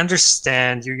I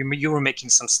understand you were making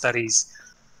some studies,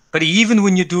 but even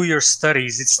when you do your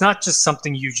studies, it's not just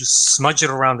something you just smudge it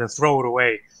around and throw it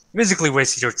away. You basically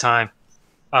wasted your time.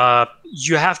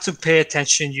 You have to pay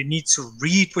attention. You need to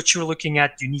read what you're looking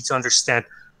at. You need to understand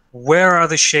where are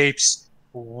the shapes,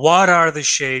 what are the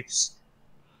shapes,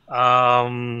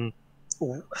 and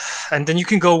then you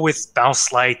can go with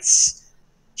bounce lights,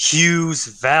 hues,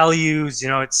 values. You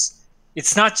know,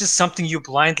 it's not just something you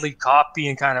blindly copy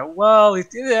and kind of, well,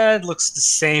 it looks the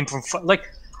same from like.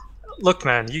 Look,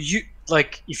 man, you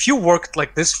like, if you worked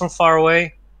like this from far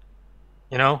away,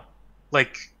 you know,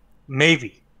 like,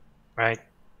 maybe, right?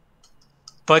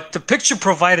 But the picture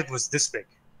provided was this big,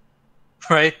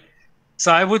 right?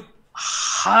 So I would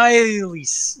highly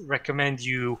recommend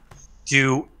you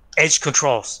do edge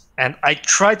controls. And I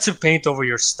tried to paint over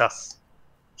your stuff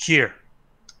here.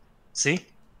 See?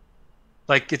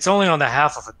 Like, it's only on the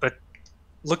half of it, but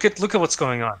look at what's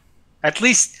going on. At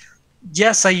least,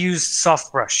 yes, I used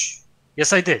soft brush.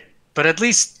 Yes, I did. But at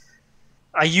least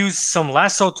I used some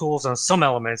lasso tools on some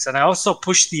elements, and I also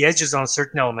pushed the edges on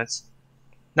certain elements.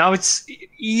 Now it's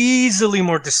easily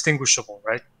more distinguishable,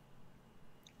 right?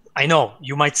 I know,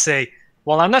 you might say,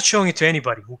 well, I'm not showing it to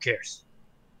anybody. Who cares?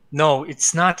 No,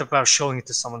 it's not about showing it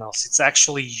to someone else. It's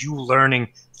actually you learning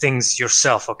things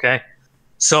yourself, okay?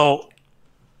 So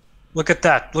look at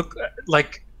that. Look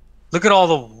at all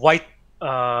the white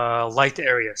light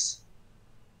areas.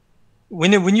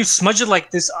 When you smudge it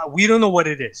like this, we don't know what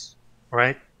it is,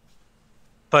 right?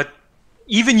 But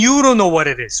even you don't know what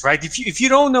it is, right? If you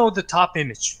don't know the top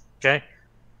image, okay,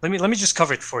 let me just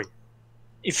cover it for you.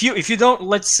 If you don't,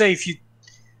 let's say, if you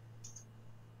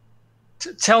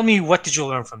tell me, what did you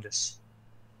learn from this?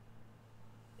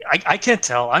 I can't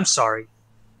tell. I'm sorry,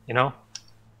 you know.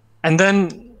 And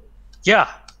then, yeah,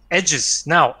 edges.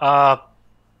 Now,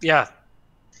 yeah.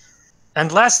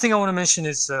 And last thing I want to mention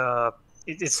is.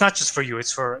 It's not just for you;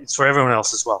 it's for everyone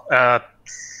else as well.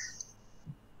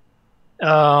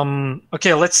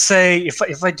 Okay, let's say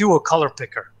if I do a color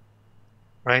picker,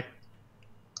 right?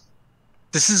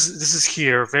 This is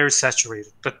here very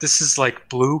saturated, but this is like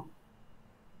blue,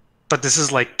 but this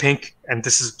is like pink, and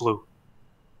this is blue,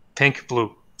 pink,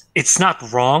 blue. It's not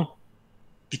wrong,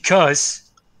 because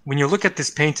when you look at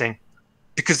this painting,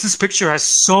 because this picture has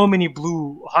so many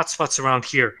blue hotspots around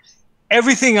here,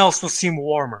 everything else will seem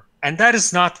warmer. And that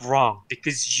is not wrong,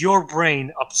 because your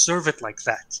brain observes it like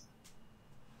that.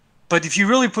 But if you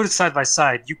really put it side by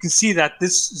side, you can see that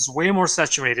this is way more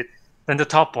saturated than the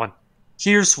top one.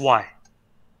 Here's why.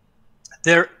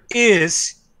 There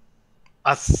is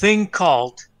a thing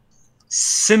called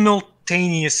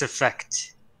simultaneous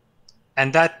effect.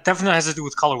 And that definitely has to do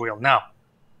with color wheel. Now,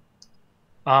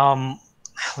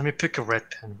 let me pick a red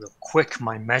pen real quick,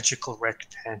 my magical red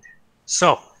pen.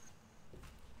 So,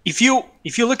 if you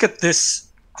look at this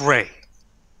gray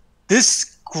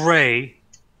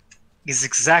is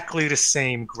exactly the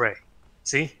same gray.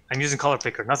 See, I'm using color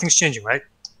picker. Nothing's changing, right?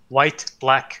 White,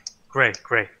 black, gray,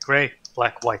 gray, gray,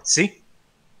 black, white. See,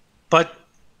 but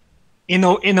in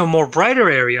a more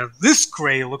brighter area, this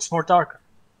gray looks more darker.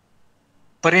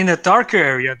 But in a darker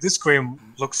area, this gray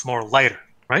looks more lighter,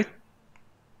 right?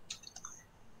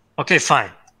 Okay, fine.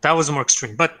 That was more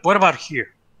extreme. But what about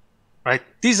here? Right?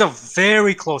 These are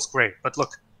very close gray, but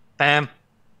look, bam,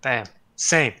 bam,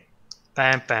 same,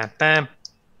 bam, bam, bam.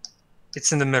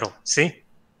 It's in the middle, see?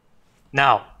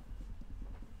 Now,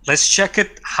 let's check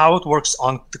it, how it works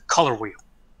on the color wheel,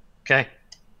 okay?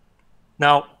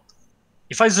 Now,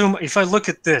 if I look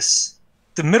at this,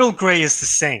 the middle gray is the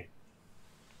same,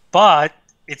 but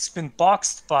it's been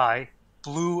boxed by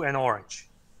blue and orange,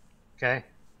 okay?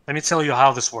 Let me tell you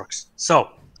how this works. So,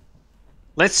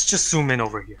 let's just zoom in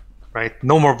over here. Right?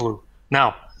 No more blue.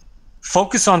 Now,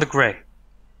 focus on the gray.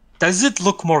 Does it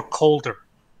look more colder?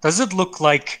 Does it look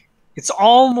like It's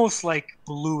almost like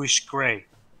bluish gray.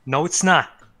 No, it's not.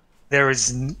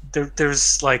 There's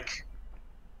like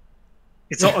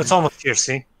it's almost here.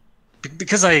 See,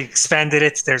 because I expanded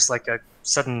it, there's like a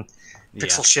sudden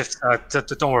pixel shift.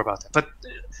 Don't worry about that.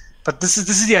 But this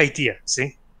is the idea.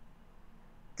 See,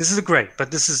 this is the gray,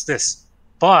 but this is this.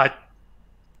 But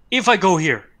if I go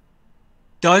here,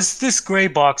 does this gray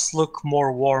box look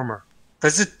more warmer?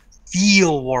 Does it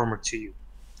feel warmer to you?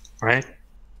 Right?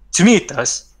 To me, it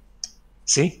does.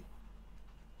 See?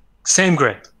 Same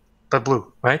gray, but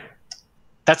blue, right?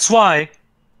 That's why,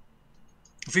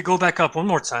 if we go back up one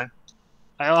more time,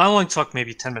 I'll only talk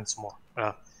maybe 10 minutes more.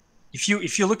 If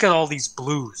you look at all these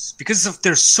blues, because if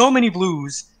there's so many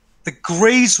blues, the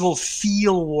grays will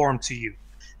feel warm to you.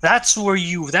 That's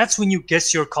when you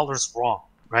guess your colors wrong,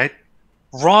 right?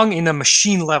 Wrong in a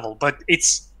machine level, but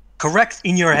it's correct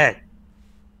in your head.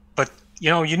 But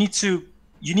you need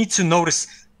to notice,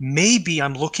 maybe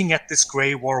I'm looking at this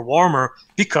gray more warmer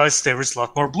because there is a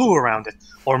lot more blue around it.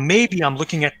 Or maybe I'm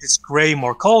looking at this gray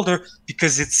more colder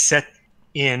because it's set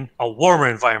in a warmer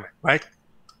environment, right?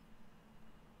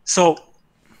 So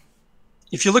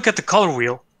if you look at the color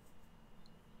wheel,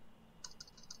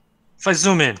 if I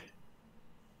zoom in,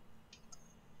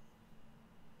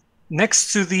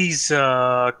 next to these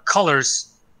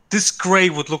colors, this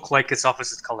gray would look like its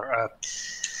opposite color.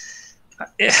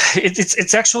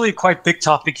 It's actually a quite big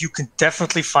topic. You can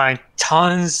definitely find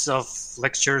tons of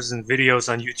lectures and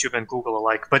videos on YouTube and Google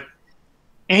alike. But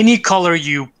any color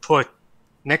you put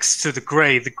next to the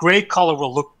gray color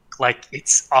will look like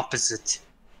its opposite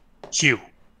hue.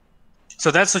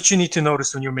 So that's what you need to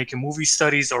notice when you're making movie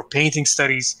studies or painting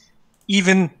studies,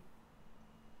 even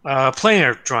plein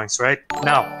air drawings, right?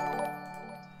 Now,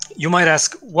 you might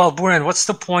ask, well, Buran, what's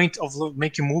the point of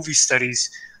making movie studies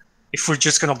if we're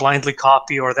just going to blindly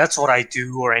copy, or that's what I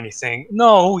do, or anything?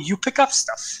 No, you pick up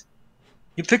stuff.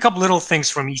 You pick up little things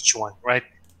from each one, right?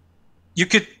 You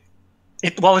could,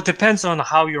 it depends on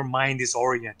how your mind is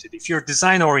oriented. If you're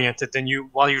design oriented, then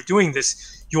while you're doing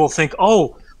this, you will think,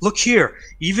 oh, look here,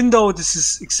 even though this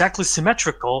is exactly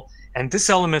symmetrical and these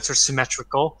elements are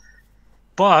symmetrical,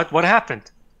 but what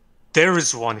happened? There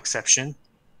is one exception.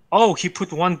 Oh, he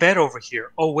put one bed over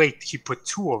here. Oh, wait, he put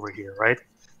two over here, right?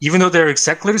 Even though they're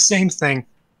exactly the same thing,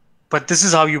 but this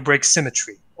is how you break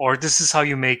symmetry, or this is how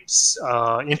you make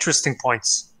interesting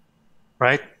points,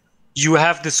 right? You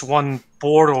have this one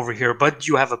board over here, but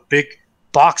you have a big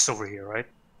box over here, right?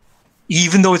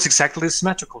 Even though it's exactly the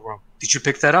symmetrical room. Did you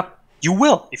pick that up? You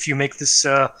will if you make this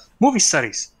movie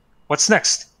studies. What's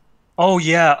next? Oh,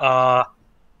 yeah,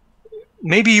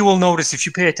 maybe you will notice, if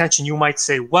you pay attention, you might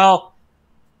say, well,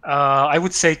 I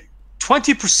would say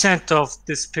 20% of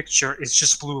this picture is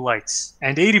just blue lights,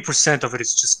 and 80% of it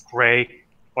is just gray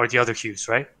or the other hues,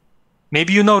 right?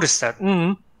 Maybe you notice that.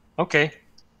 Okay,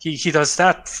 he does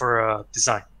that for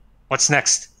design. What's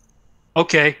next?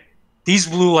 Okay, these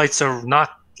blue lights are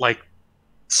not like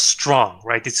strong,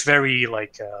 right? It's very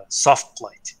like soft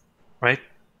light, right?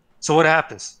 So what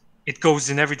happens? It goes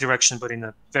in every direction, but in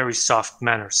a very soft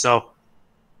manner. So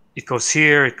it goes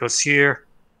here, it goes here.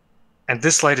 And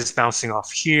this light is bouncing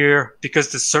off here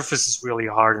because the surface is really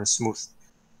hard and smooth.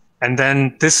 And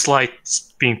then this light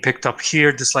is being picked up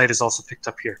here. This light is also picked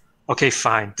up here. Okay,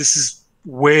 fine. This is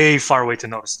way far away to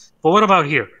notice. But what about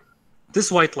here?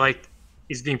 This white light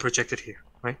is being projected here,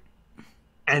 right?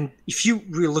 And if you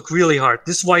look really hard,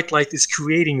 this white light is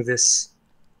creating this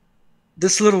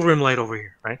little rim light over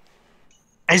here, right?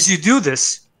 As you do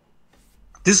this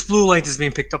blue light is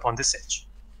being picked up on this edge.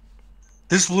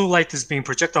 This blue light is being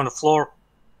projected on the floor.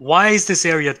 Why is this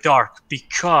area dark?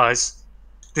 Because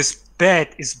this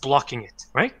bed is blocking it,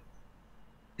 right?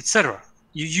 Etc.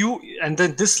 And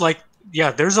then this light,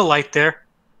 yeah, there's a light there.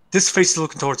 This face is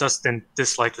looking towards us, then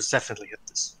this light was definitely hit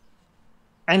this.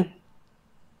 And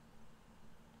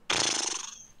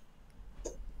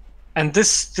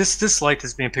this light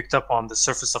is being picked up on the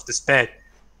surface of this bed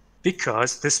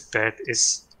because this bed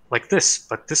is like this,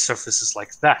 but this surface is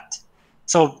like that.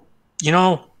 So,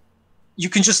 you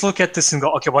can just look at this and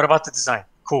go, okay, what about the design?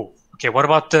 Cool. Okay, what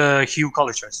about the hue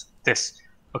color choice? This.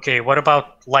 Okay, what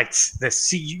about lights? This.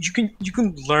 See, you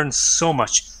can learn so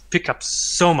much, pick up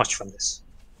so much from this.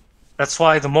 That's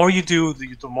why the more you do,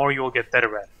 the more you will get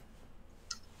better at it.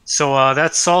 So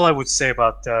that's all I would say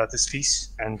about this piece,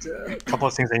 and a couple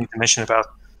of things I need to mention about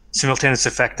simultaneous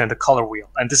effect and the color wheel.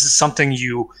 And this is something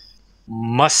you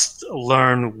must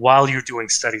learn while you're doing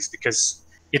studies, because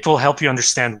it will help you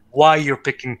understand why you're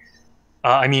picking,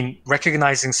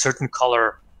 recognizing certain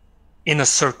color in a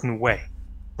certain way,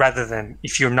 rather than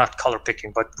if you're not color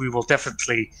picking. But we will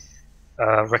definitely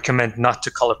recommend not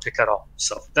to color pick at all.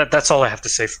 So that's all I have to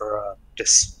say for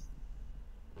this.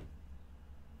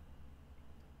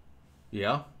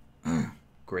 Yeah.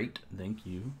 Great. Thank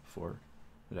you for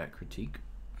that critique.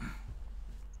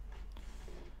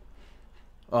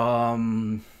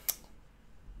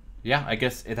 Yeah, I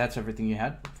guess that's everything you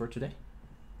had for today.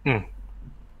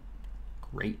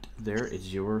 Great. There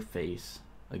is your face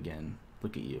again.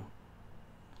 Look at you.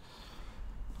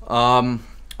 All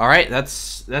right,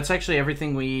 that's actually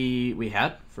everything we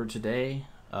had for today.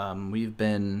 We've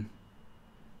been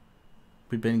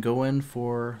going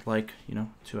for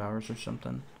 2 hours or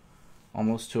something,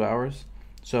 almost 2 hours.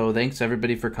 So thanks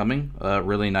everybody for coming.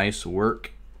 Really nice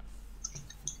work.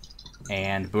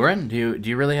 And Buren, do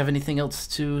you really have anything else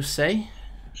to say?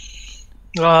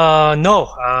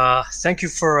 No. Thank you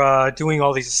for doing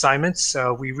all these assignments.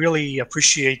 We really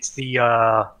appreciate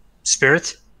the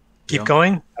spirit. Keep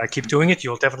going. Keep doing it.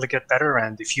 You'll definitely get better.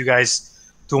 And if you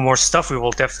guys do more stuff, we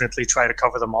will definitely try to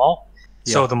cover them all.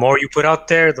 Yeah. So the more you put out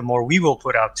there, the more we will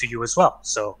put out to you as well.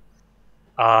 So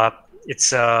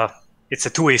it's a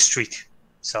two-way street.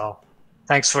 So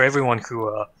thanks for everyone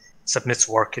who submits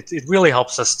work. It really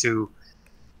helps us to.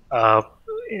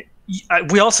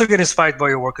 We also get inspired by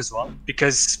your work as well,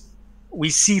 because we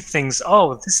see things.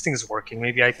 Oh, this thing's working.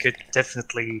 Maybe I could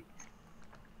definitely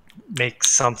make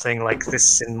something like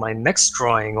this in my next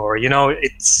drawing, or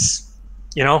it's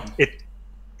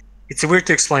weird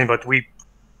to explain, but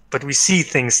we see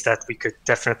things that we could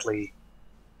definitely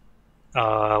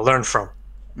learn from.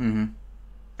 Mm-hmm.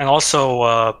 And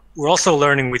also we're also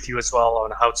learning with you as well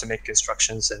on how to make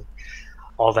instructions and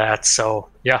all that. So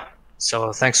yeah,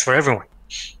 so thanks for everyone.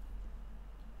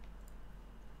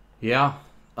 Yeah,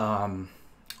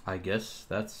 I guess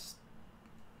that's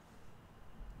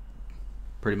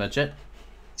pretty much it.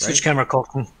 Switch camera,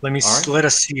 Colton. Let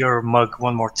us see your mug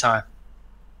one more time.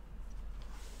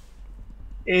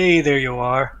 Hey, there you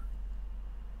are.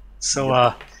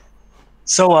 So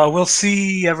we'll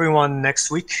see everyone next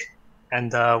week,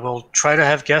 and we'll try to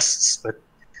have guests, but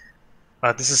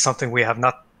this is something we have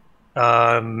not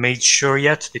made sure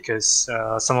yet, because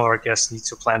some of our guests need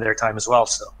to plan their time as well.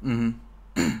 So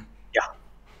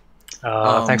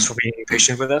yeah, thanks for being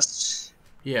patient with us.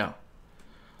 Yeah,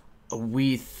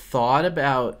 we thought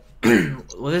about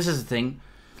well, this is the thing,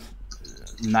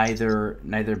 neither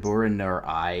Buren nor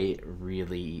I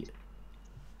really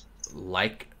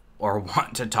like or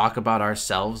want to talk about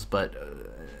ourselves, but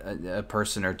a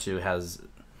person or two has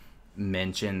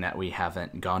mentioned that we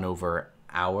haven't gone over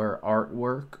our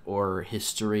artwork or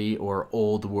history or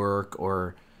old work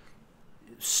or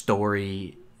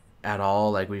story at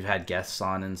all. Like, we've had guests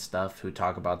on and stuff who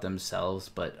talk about themselves,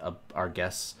 but our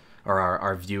guests or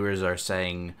our viewers are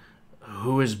saying,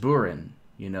 who is Buren?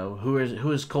 Who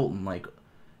is Colton? Like,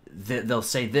 they'll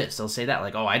say this, they'll say that,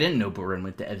 like, oh, I didn't know Buren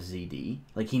went to FZD.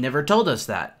 Like, he never told us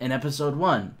that in episode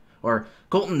 1. Or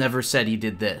Colton never said he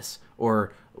did this.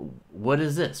 Or what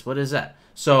is this? What is that?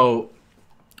 So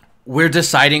we're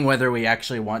deciding whether we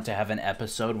actually want to have an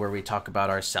episode where we talk about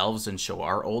ourselves and show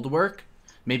our old work.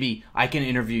 Maybe I can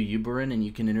interview you, Buren, and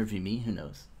you can interview me. Who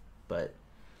knows? But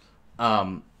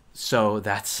so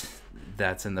that's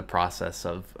in the process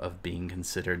of being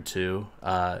considered too.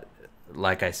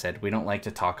 Like I said, we don't like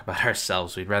to talk about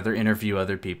ourselves. We'd rather interview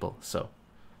other people. So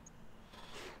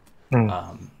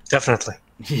definitely.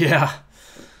 Yeah.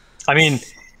 I mean,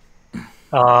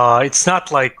 it's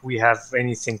not like we have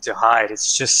anything to hide.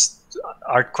 It's just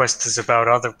ArtQuest is about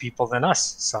other people than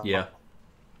us. So yeah.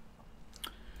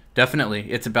 Definitely.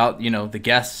 It's about, the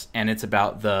guests, and it's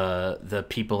about the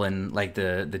people in like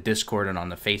the Discord and on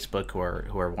the Facebook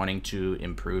who are wanting to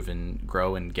improve and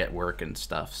grow and get work and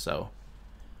stuff. So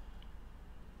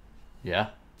yeah.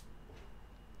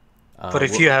 But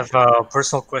if you have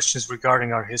personal questions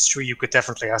regarding our history, you could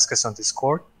definitely ask us on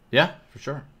Discord. Yeah, for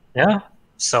sure. Yeah.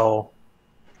 So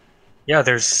yeah,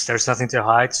 there's nothing to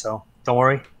hide. So don't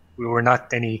worry. We were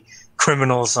not any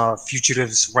criminals,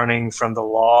 fugitives running from the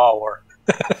law, or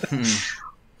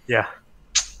yeah.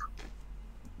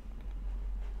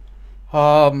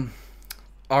 All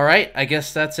right, I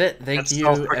guess that's it. Thank you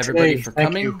everybody for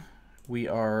coming.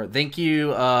 Thank you,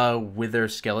 Wither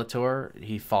Skeletor.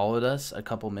 He followed us a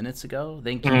couple minutes ago.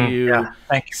 Thank you.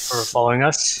 Thank you for following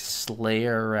us.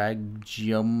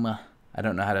 Slayeragium. I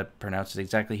don't know how to pronounce it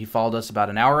exactly. He followed us about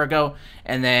an hour ago,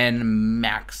 and then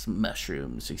Max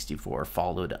Mushroom 64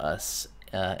 followed us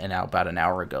about an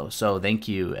hour ago. So thank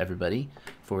you everybody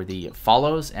for the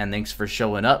follows, and thanks for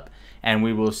showing up. And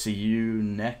we will see you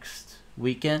next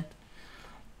weekend.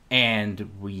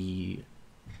 And we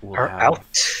will out.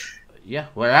 Yeah,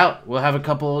 we're out. We'll have a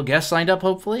couple guests lined up,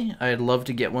 hopefully. I'd love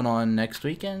to get one on next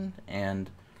weekend, and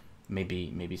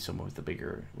maybe someone with a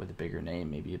bigger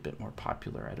name, maybe a bit more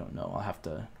popular. I don't know.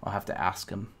 I'll have to ask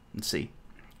him and see.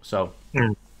 So,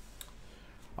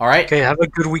 all right. Okay, have a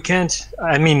good weekend.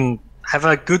 I mean, have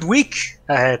a good week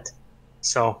ahead.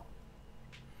 So,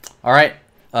 all right.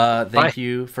 Thank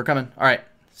you for coming. All right.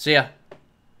 See ya.